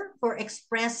factor for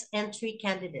express entry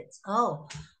candidates. Oh,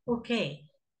 okay.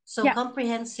 So Yeah,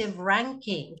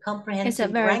 it's a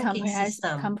comprehensive very ranking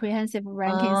system. comprehensive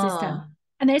ranking system, Ah,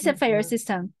 and it's a fair mhm,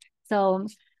 system. So,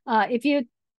 if you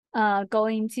go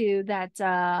into that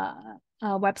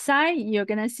website, you're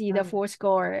gonna see the mhm, four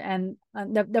score and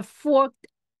the four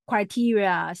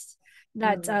criteria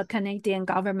that mhm, Canadian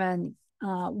government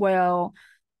will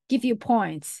give you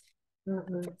points. For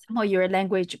mhm, example, your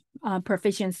language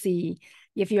proficiency.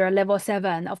 If you're level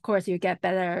 7, of course you get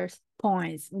better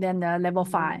points than the level mhm,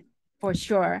 5 for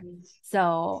sure. mhm,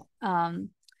 So, and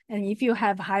if you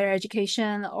have higher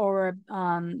education or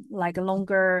like a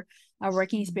longer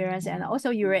working experience, and also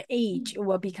your age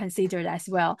will be considered as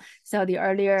well. So the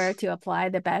earlier to apply,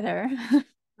 the better.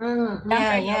 yeah,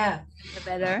 Younger you apply, yeah, the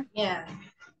better. yeah,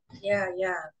 yeah,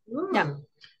 yeah. Yeah.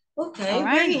 All Okay,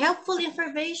 very right. helpful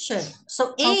information.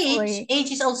 So Hopefully,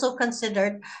 age is also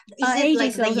considered. Is it age is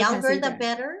like the also younger the considered.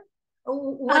 better?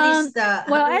 What is Um, the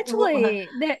well,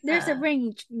 actually, there's a uh,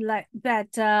 range like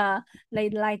that,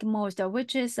 like most,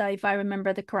 which is, if I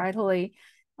remember the correctly,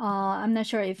 I'm not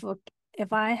sure if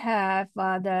I have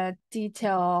the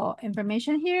detail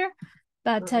information here,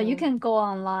 but you mm-mm, can go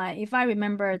online. If I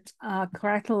remembered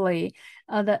correctly,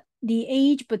 the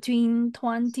age between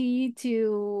 20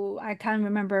 to I can't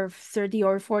remember 30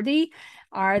 or 40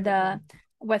 are the mm-mm,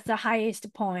 with the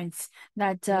highest points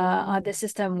that the mm,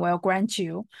 system will grant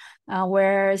you,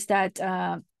 whereas that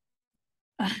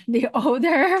the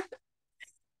older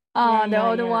yeah, the yeah,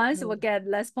 older yeah. ones will get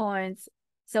less points.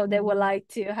 So they would Mhm. like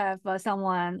to have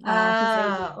someone whose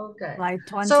age is Ah, okay. like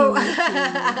So, 20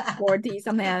 to 40,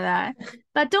 something like that.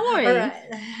 But don't all worry,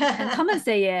 you can right.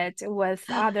 compensate it with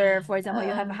other, for example,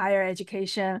 you have uh, higher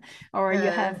education or you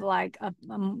uh, have like a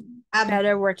a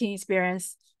better working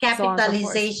experience, so on and so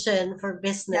forth. capitalization for Yeah.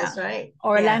 business, right?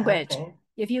 Or Yeah, language. okay.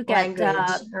 If you get Language.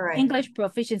 All right. English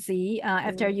proficiency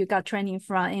after Mm. you got training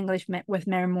from English with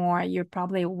Mary Moore, you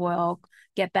probably will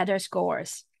get better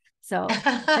scores. So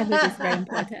language is very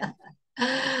important.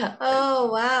 Oh,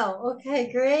 wow.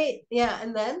 Okay, great. Yeah,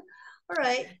 and then, all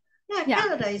right. Yeah, Yeah.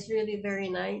 Canada is really very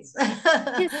nice.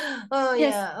 Yes. Oh,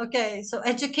 Yes. yeah. Okay, so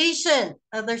education.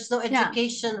 There's no Yeah.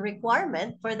 education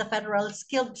requirement for the federal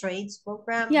skilled trades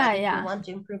program, Yeah. but if you Yeah. want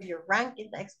to improve your rank in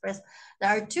the express, there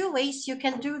are two ways you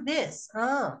can do this.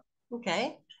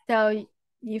 Okay. So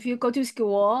if you go to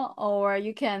school or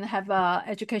you can have a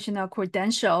educational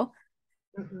credential,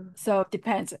 Mhm, so it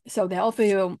depends. So they offer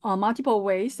you multiple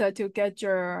ways to get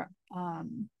your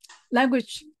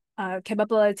language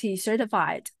capability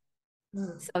certified.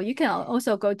 mhm. So you can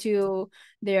also go to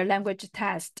their language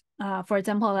test. For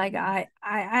example, like IELTS,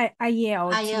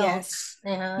 IELTS.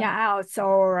 Yeah. yeah, IELTS,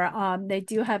 or they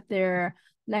do have their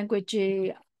language.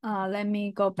 Let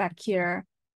me go back here.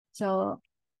 So,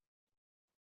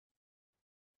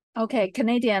 okay,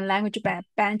 Canadian language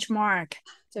benchmark.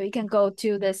 So you can go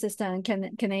to the system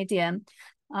Canadian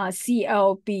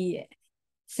CLB.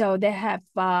 So they have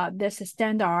this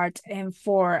standard and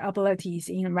for abilities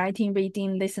in writing,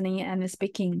 reading, listening, and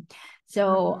speaking.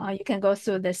 So Mhm, you can go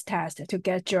through this test to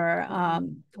get your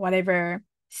mhm, whatever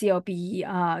CLB,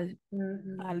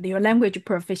 mhm. your language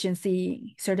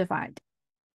proficiency certified.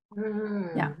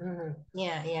 Yeah,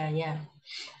 Yeah, yeah, yeah.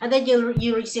 And then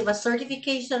you receive a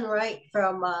certification, right?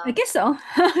 From I guess so.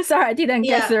 Sorry, I didn't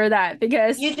get yeah. through that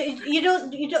because You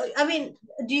don't. I mean,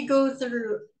 do you go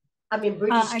through? I mean,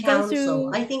 British I go Council.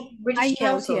 through I think British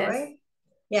Council, IELTS right?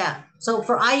 Yeah. So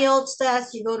for IELTS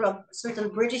test, you go to a certain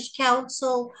British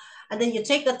Council, and then you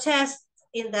take the test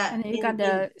in that and you got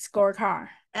the scorecard.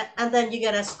 and then you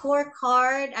get a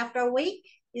scorecard after a week.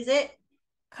 Is it?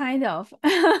 Kind of.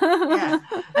 Yeah.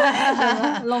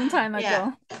 A long time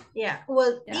Yeah. ago. Yeah.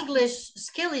 Well, Yeah. English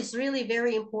skill is really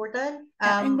very important.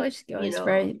 Yeah, English skill is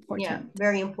very Yeah, important.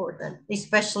 very important,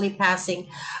 especially passing.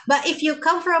 But if you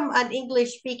come from an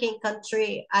English speaking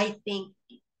country, I think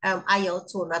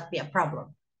IELTS will not be a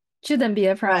problem. Shouldn't be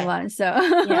a Right. problem. So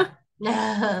Yeah.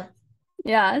 Yeah.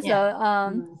 yeah, so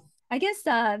Mm. I guess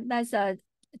that's a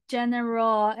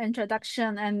general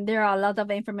introduction, and there are a lot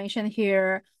of information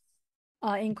here,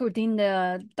 including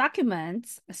the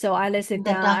documents. So I list it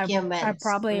The down. I documents.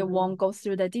 probably won't go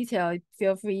through the detail.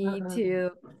 Feel free Mm-mm.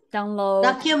 to download, go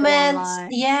Documents.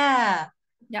 online. Yeah.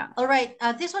 Yeah. All right.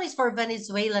 This one is for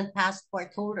Venezuelan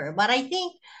passport holder, but I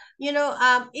think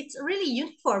it's really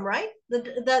uniform, right?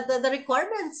 The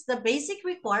requirements, the basic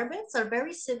requirements are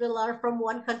very similar from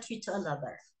one country to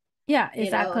another. Yeah, Like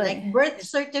exactly. birth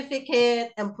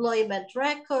certificate, employment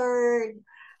record,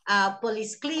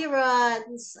 police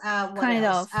clearance. What Kind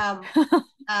else? of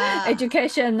Uh,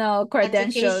 educational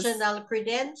credentials, Educational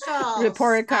credentials.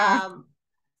 report card,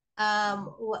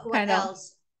 What kind of.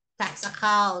 else? Tax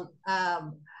account.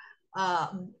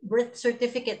 birth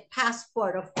certificate,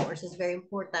 passport, of course, is very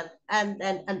important, and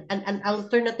an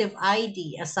alternative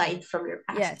ID aside from your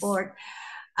Yes. passport.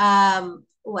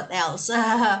 What else?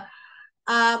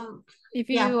 If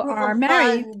Yeah, you proof are of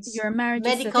married, funds, your marriage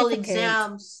medical certificate,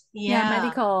 exams. yeah, Yeah.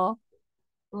 medical,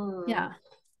 Mm. yeah,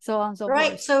 so on and so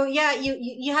Right. forth. So yeah,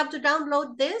 you have to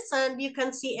download this and you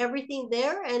can see everything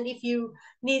there. And if you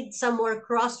need some more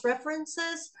cross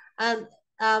references, and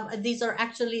these are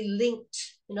actually linked.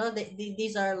 You know,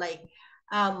 these are like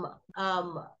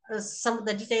some of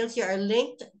the details here are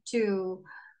linked to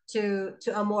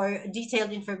a more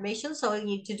detailed information. So all you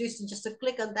need to do is just to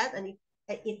click on that, and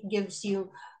it gives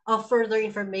you a further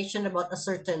information about a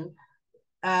certain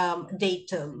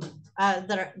datum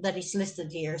that is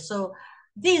listed here. So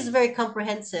this is very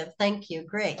comprehensive. Thank you.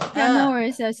 Great. Yeah, no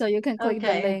worries. So you can click the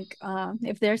Okay. link.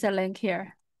 If there's a link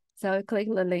here, so click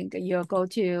the link. You'll go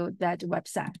to that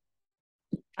website.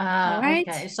 All right.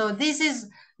 Okay. So this is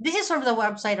from the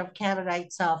website of Canada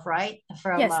itself, right?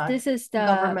 From Yes, this is the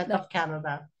government the of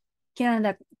Canada.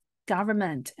 Canada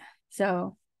government.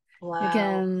 So you Wow.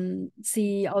 can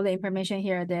see all the information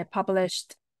here they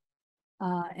published,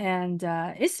 and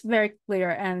it's very clear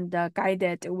and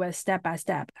guided with step by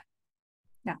step.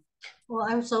 Yeah, Well,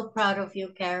 I'm so proud of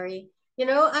you, Carrie. You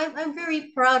know, I'm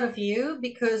very proud of you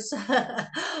because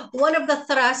one of the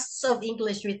thrusts of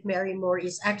English with Mary Moore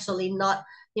is actually not,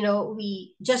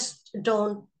 we just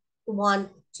don't want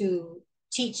to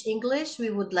teach English. We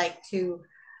would like to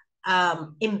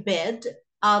embed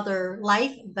other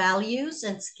life values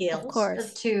and of skills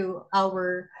course. to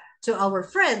our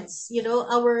friends.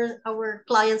 Our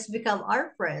clients become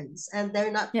our friends, and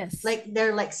Yes.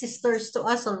 they're like sisters to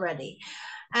us already.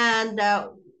 And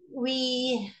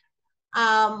we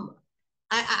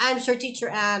I'm sure teacher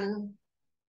Anne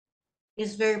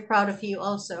is very proud of you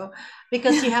also,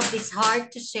 because you have this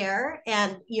heart to share,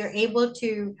 and you're able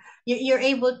to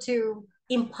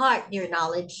impart your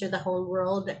knowledge to the whole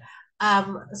world.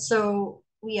 So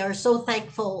we are so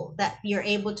thankful that you're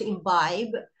able to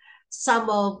imbibe some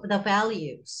of the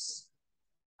values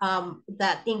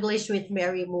that English with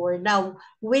Mary Moore, now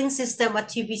Win System at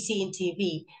TVC and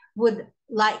TV, would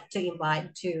like to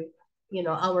invite to,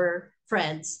 our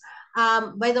friends.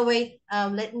 By the way,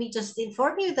 let me just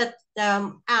inform you that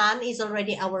Anne is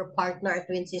already our partner at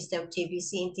Win System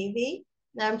TVC and TV.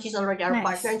 She's already our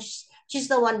partner, and Nice. she's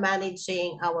the one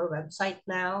managing our website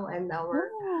now, and Oh,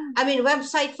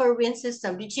 website for Win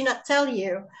System. Did she not tell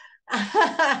you?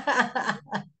 yeah,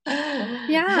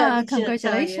 Did she not tell you?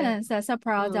 congratulations. I'm so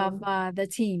proud of Mm. the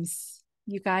teams.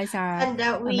 You guys are And we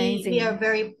are amazing.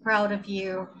 very proud of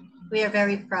you. We are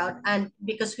very proud, and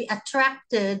because we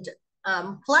attracted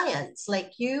clients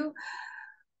like you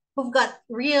who've got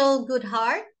real good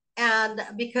heart, and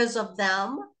because of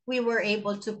them, we were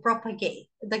able to propagate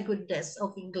the goodness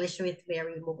of English with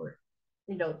Mary Moore,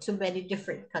 to many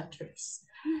different countries.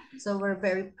 So we're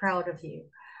very proud of you.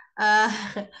 Uh,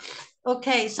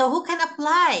 okay, so who can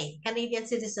apply Canadian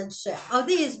citizenship? Oh,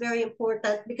 this is very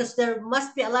important because there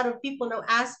must be a lot of people now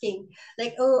asking,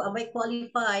 like, oh, am I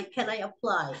qualified? Can I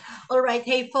apply? All right,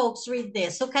 hey, folks, read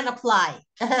this. Who can apply?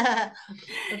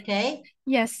 Okay.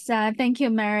 Yes, thank you,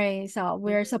 Mary. So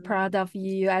we're so Mhm. proud of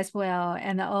you as well,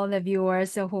 and all the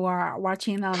viewers who are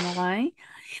watching online.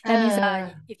 That means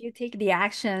Uh, if you take the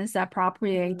actions mhm,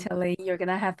 appropriately, you're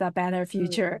gonna have a better mhm,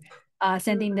 future,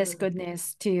 sending this mhm,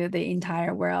 goodness to the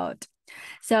entire world.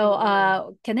 So,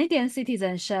 mhm, Canadian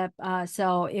citizenship.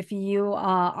 So, if you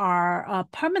are a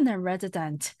permanent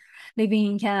resident living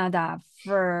in Canada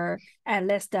for at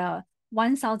least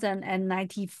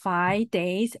 1,095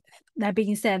 days, that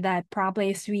being said, that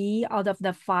probably 3 out of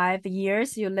the 5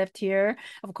 years you lived here.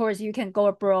 Of course, you can go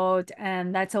abroad,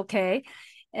 and that's okay.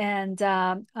 And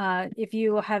if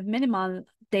you have minimum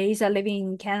days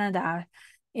living in Canada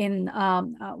in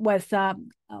with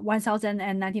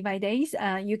 1,095 days,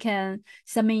 you can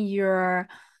submit your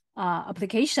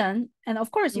application. And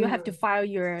of course, you have to mhm, file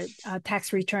your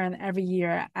tax return every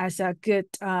year as a good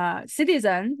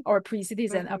citizen or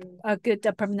pre-citizen, mhm, a good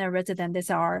permanent resident.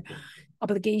 That's our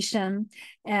obligation.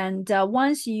 And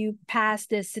once you pass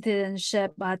the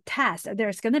citizenship test,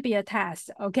 there's going to be a test.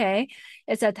 Okay,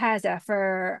 it's a test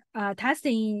for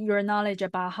testing your knowledge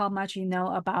about how much you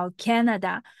know about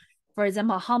Canada. For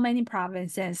example, how many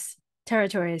provinces,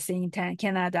 territories in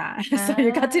Canada. So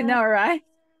you got to ah, know, right?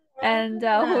 And who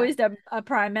ah, is the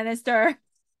prime minister?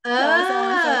 So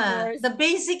on and so forth. the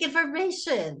basic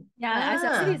information. Yeah, as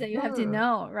a citizen, you have to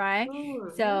know, right?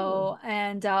 Mm. So,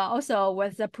 and also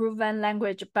with the proven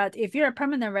language. But if you're a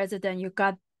permanent resident, you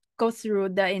got go through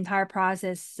the entire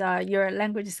process, your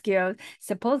language skill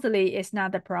supposedly is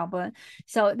not the problem.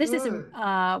 So this is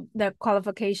Mm. the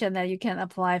qualification that you can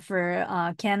apply for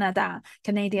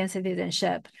Canadian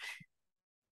citizenship.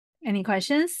 Any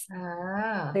questions?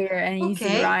 Ah, Clear and easy,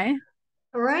 okay. right?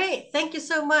 All right. Thank you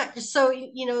so much. So,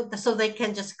 so they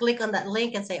can just click on that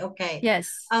link and say, okay, Yes,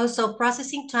 oh, so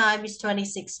processing time is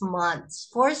 26 months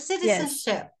for yes.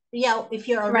 citizenship. Yeah, if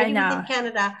you're Right already within now,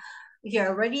 Canada, if you're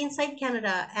already inside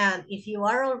Canada, and if you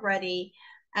are already,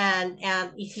 and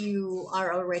if you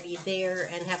are already there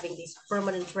and having this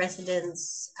permanent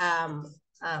residence,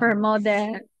 for um, more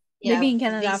than yeah, living in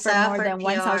Canada for visa more for than PR,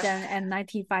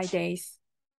 1,095 days,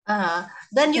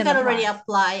 then you you can can already apply.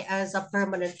 apply as a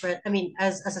I mean,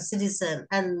 as a citizen,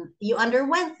 and you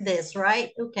underwent this,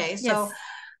 right? Okay, so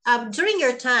Yes. during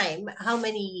your time, how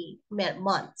many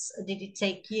months did it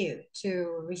take you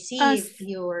to Uh, receive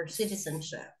your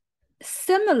citizenship?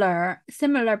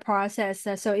 similar process.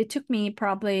 So it took me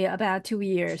probably about 2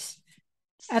 years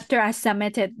after I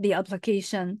submitted the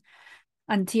application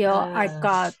until I Uh,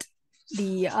 got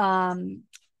the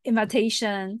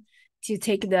invitation to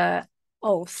take the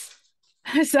oath.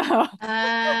 So kind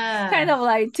ah, of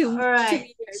like two all right.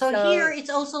 years. So So here it's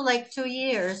also like 2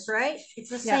 years, right? It's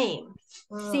the yeah, same.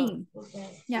 same.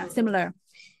 Okay. Yeah, Mm-mm, similar.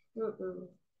 mm-mm,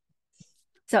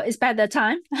 So it's by the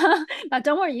time. But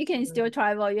don't worry, you can still mm-mm,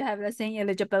 travel. You have the same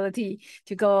eligibility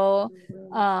to go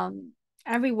mm-mm, um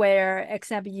everywhere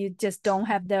except you just don't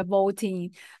have the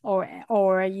voting,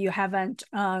 or you haven't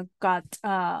got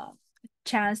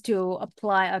chance to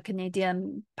apply a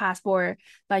Canadian passport,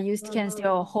 but you can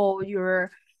still mm-mm, hold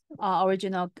your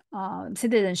original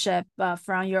citizenship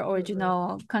from your mm-mm,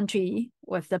 original country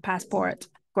with the passport mm-mm,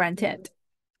 granted.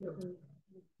 mm-mm.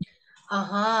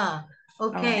 Uh-huh. All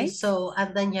Okay, right. so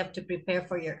and then you have to prepare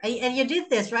for and you did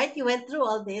this, right? You went through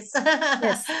all this.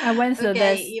 Yes, I went through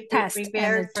Okay, this you test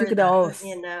prepared and for took the the, oath.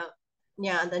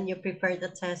 yeah, and then you prepared the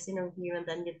test interview, and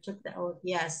then you took the oath.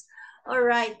 Yes. All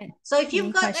right. So Any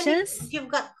if questions? you've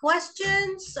got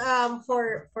questions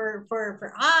for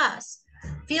us,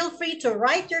 feel free to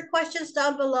write your questions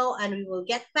down below, and we will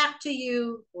get back to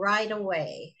you right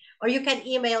away. Or you can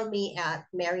email me at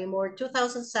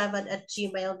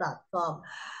marymore2007@gmail.com.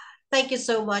 Thank you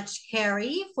so much,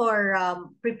 Carrie, for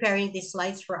preparing these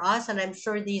slides for us. And I'm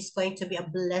sure this is going to be a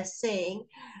blessing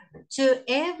to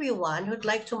everyone who'd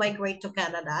like to migrate to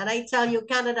Canada. And I tell you,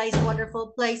 Canada is a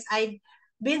wonderful place. I've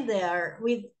been there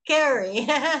with Carrie.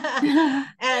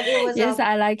 And it was Yes,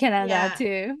 I like Canada yeah,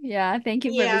 too. Yeah, thank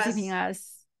you for visiting yes,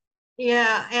 us.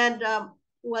 yeah. And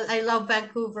well, I love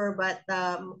Vancouver, but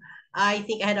I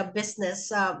think I had a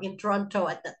business in Toronto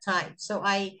at that time. So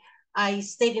I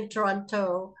stayed in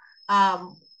Toronto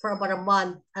for about a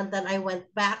month, and then I went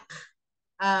back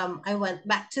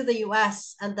to the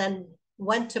US and then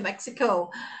went to Mexico.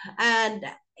 And,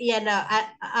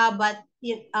 but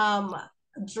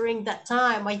during that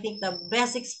time, I think the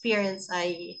best experience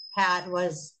I had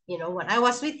was, when I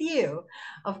was with you,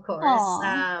 of course, Oh,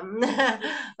 when thank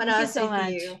I you was so with you.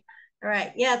 much. All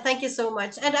right. Yeah. Thank you so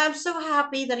much. And I'm so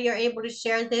happy that you're able to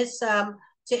share this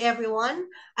to everyone,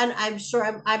 and I'm sure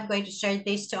I'm going to share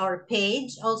this to our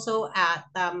page also at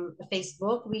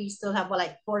Facebook. We still have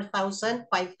like 4,000,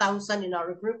 5,000 in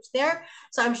our groups there,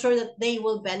 so I'm sure that they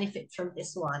will benefit from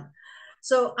this one.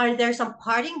 So are there some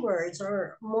parting words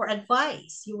or more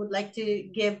advice you would like to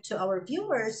give to our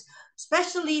viewers,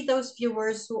 especially those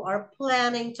viewers who are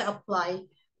planning to apply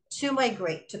to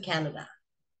migrate to Canada?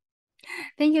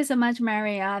 Thank you so much,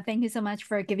 Mary. Thank you so much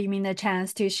for giving me the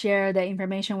chance to share the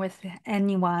information with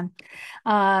anyone.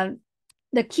 Uh,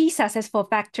 the key successful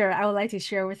factor I would like to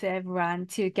share with everyone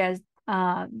to get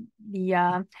uh, the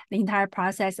uh, the entire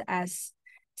process as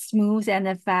smooth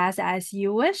and fast as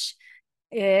you wish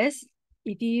is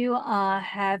if you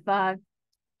have a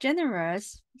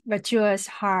generous, virtuous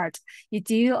heart. You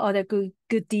do all the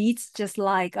good deeds, just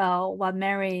like what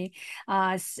Mary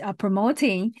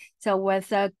promoting. So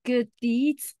with good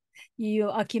deeds, you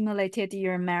accumulated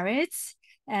your merits,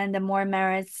 and the more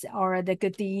merits or the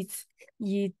good deeds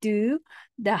you do,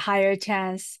 the higher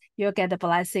chance you'll get the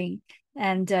blessing.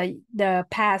 And the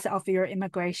path of your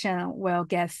immigration will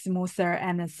get smoother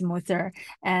and smoother,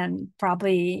 and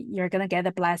probably you're gonna get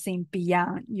a blessing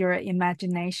beyond your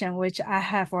imagination, which I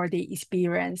have already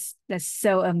experienced. That's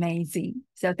so amazing.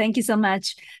 So thank you so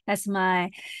much. That's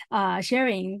my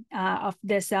sharing of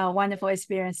this wonderful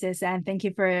experiences, and thank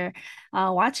you for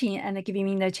watching and giving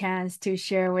me the chance to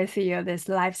share with you this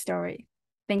life story.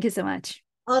 Thank you so much.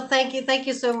 Oh, thank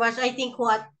you so much. I think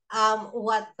what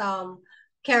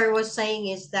Carrie was saying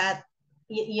is that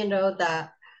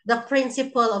the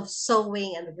principle of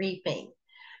sowing and reaping.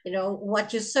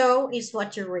 What you sow is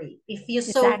what you reap. If you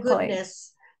sow Exactly.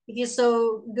 goodness, if you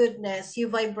sow goodness, you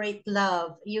vibrate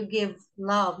love, you give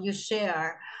love, you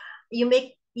share, you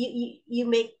make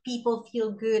people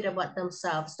feel good about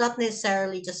themselves, not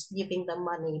necessarily just giving them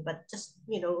money, but just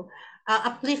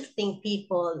uplifting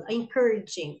people,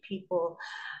 encouraging people.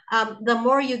 The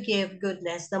more you give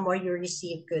goodness, the more you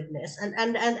receive goodness,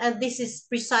 and this is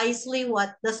precisely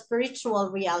what the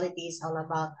spiritual reality is all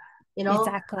about.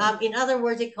 Exactly. In other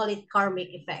words, they call it karmic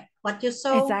effect. What you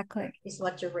sow Exactly. is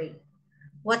what you reap.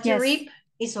 What you Yes. reap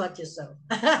is what you sow.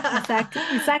 Exactly.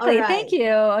 All Exactly. Thank right.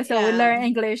 you. So we Yeah. learn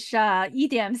English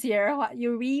idioms here. What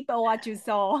you reap or what you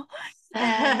sow,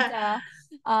 and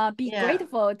be Yeah.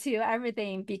 grateful to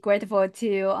everything. Be grateful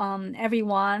to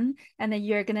everyone, and then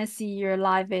you're gonna see your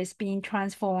life is being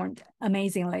transformed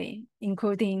amazingly,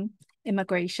 including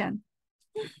immigration.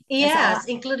 That's all. Yes,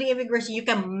 including immigration, you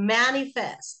can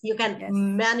manifest. You can Yes.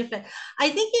 manifest. I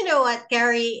think you know what,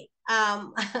 Carrie.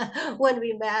 When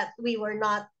we met, we were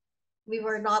not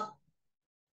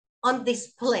on this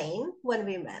plane when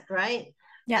we met, right?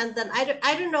 Yeah. And then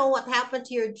I don't know what happened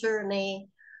to your journey.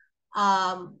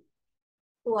 Um,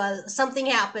 well, something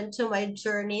happened to my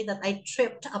journey that I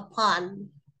tripped upon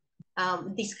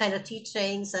these kind of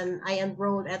teachings, and I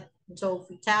enrolled at Joe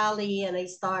Vitale, and I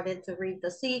started to read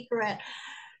The Secret,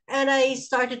 and I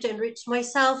started to enrich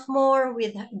myself more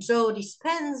with Joe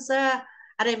Dispenza.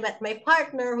 And I met my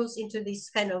partner who's into this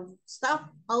kind of stuff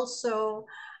also,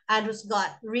 and who's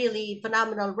got really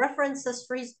phenomenal references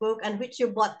for his book, and which you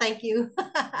bought. Thank you.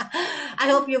 I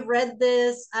hope you've read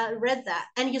that,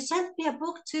 and you sent me a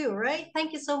book too, right?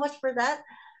 Thank you so much for that.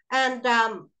 And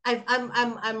I'm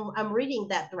reading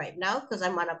that right now because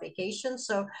I'm on a vacation,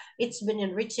 so it's been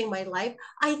enriching my life.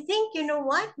 I think you know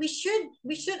what we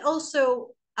should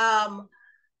also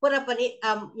put up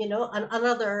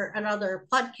another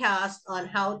podcast on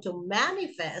how to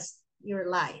manifest your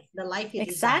life, the life you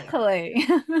desire, Exactly.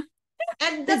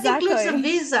 and that includes a Exactly.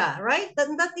 visa, right? That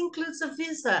includes a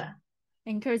visa.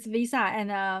 Includes visa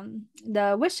and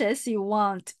the wishes you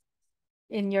want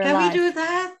in your Can we do life.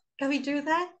 that? Can we do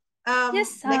that?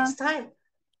 Yes. Next time,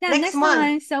 Yeah, next next month,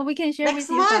 time, so we can share next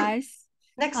with you month, guys,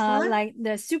 next month. like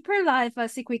the super life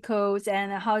secret codes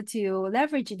and how to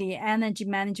leverage the energy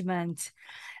management,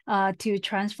 to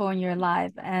transform your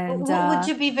life. And Would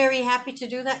you be very happy to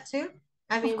do that too?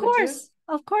 I mean, would you?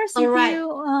 of course, All right,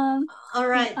 all if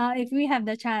right. if we have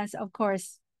the chance, of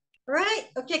course. Right.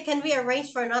 Okay. Can we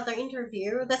arrange for another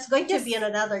interview? That's going to be on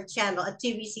Yes. another channel, a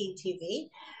TVC TV.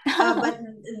 But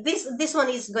this one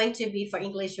is going to be for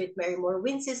English with Mary Moore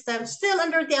Wind System, still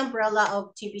under the umbrella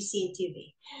of TVC and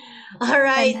TV. All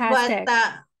right. But Fantastic.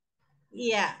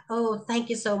 yeah. Oh, thank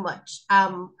you so much.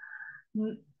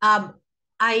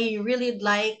 I really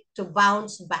like to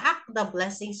bounce back the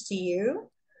blessings to you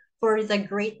for the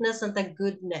greatness and the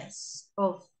goodness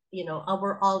of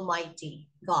our Almighty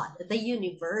God, the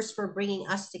universe, for bringing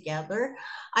us together.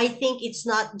 I think it's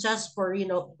not just for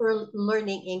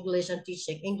learning English and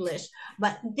teaching English,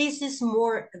 but this is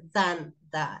more than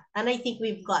that. And I think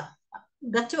we've got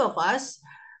the two of us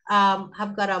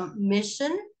have got a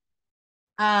mission.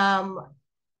 Um,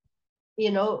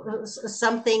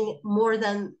 something more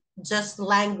than just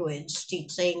language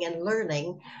teaching and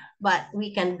learning, but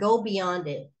we can go beyond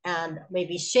it and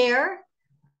maybe share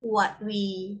what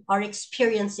we are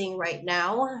experiencing right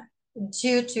now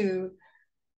due to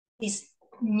this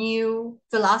new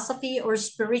philosophy or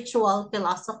spiritual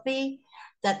philosophy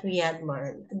that we had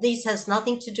learned. This has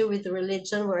nothing to do with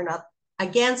religion. We're not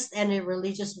against any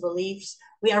religious beliefs.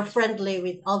 We are friendly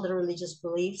with all the religious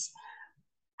beliefs,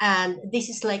 and this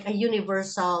is like a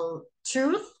universal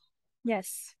truth,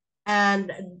 Yes.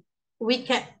 and we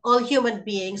can all human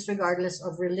beings, regardless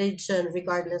of religion,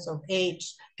 regardless of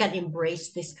age, can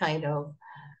embrace this kind of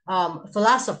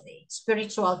philosophy,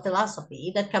 spiritual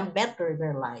philosophy that can better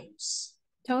their lives.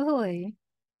 Totally.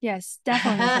 Yes,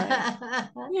 definitely.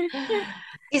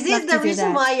 Is Love it to the do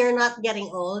reason why that. you're not getting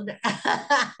old?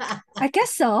 I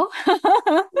guess so.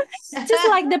 Just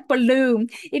like the balloon.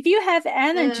 If you have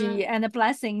energy and the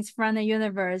blessings from the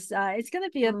universe, it's gonna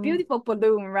be a Mm, beautiful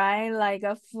balloon, right? Like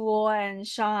a full and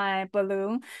shine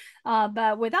balloon.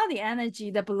 But without the energy,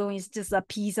 the balloon is just a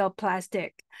piece of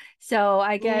plastic. So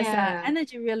I guess yeah.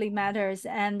 energy really matters,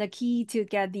 and the key to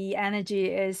get the energy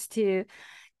is to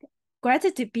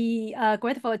gratitude, be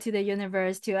grateful to the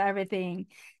universe, to everything,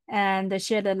 and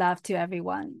share the love to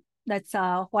everyone. That's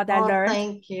what I Oh, learned.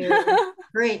 thank you.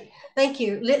 Great. Thank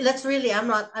you. Let's really, I'm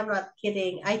not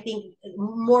kidding. I think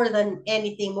more than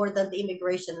anything, more than the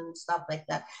immigration and stuff like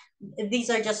that, these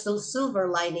are just those silver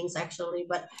linings actually.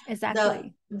 But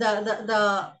Exactly.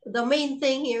 the main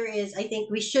thing here is I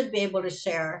think we should be able to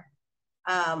share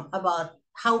about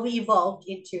how we evolved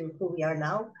into who we are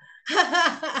now.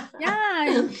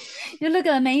 Yeah, you look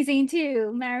amazing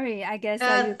too, Mary. I guess you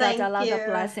got a Thank lot of you.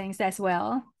 blessings as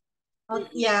well. Oh,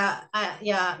 yeah,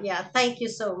 yeah. Thank you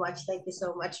so much. Thank you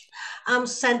so much.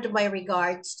 Send my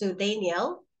regards to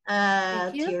Daniel,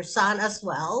 Thank to you. your son as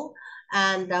well,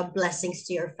 and blessings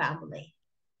to your family.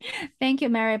 Thank you,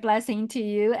 Mary. Blessing to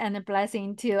you and a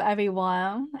blessing to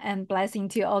everyone and blessing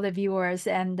to all the viewers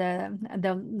and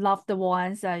the loved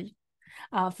ones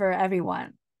for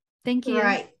everyone. Thank you.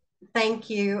 Right. Thank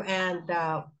you, and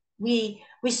we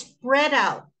spread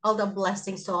out all the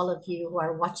blessings to all of you who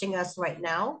are watching us right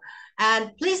now.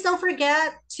 And please don't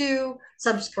forget to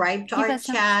subscribe to Give our us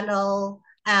some channel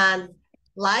and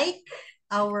like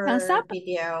thumbs our up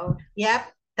video. Yep. or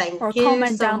Thank you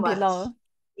comment so down much. below.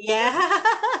 Yeah.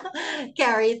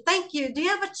 Carrie, thank you. Do you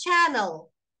have a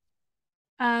channel?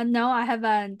 No, I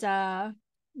haven't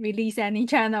released any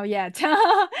channel yet.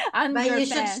 I'm But your you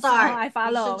should fan, so start. I You should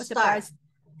follow. start. Surprise.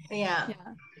 Yeah. Yeah.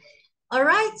 All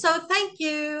right. So thank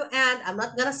you. And I'm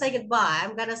not going to say goodbye.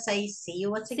 I'm going to say see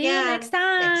you once See you next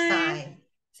again next time. time.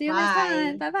 See you next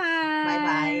time. Bye. Bye Bye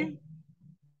bye. bye.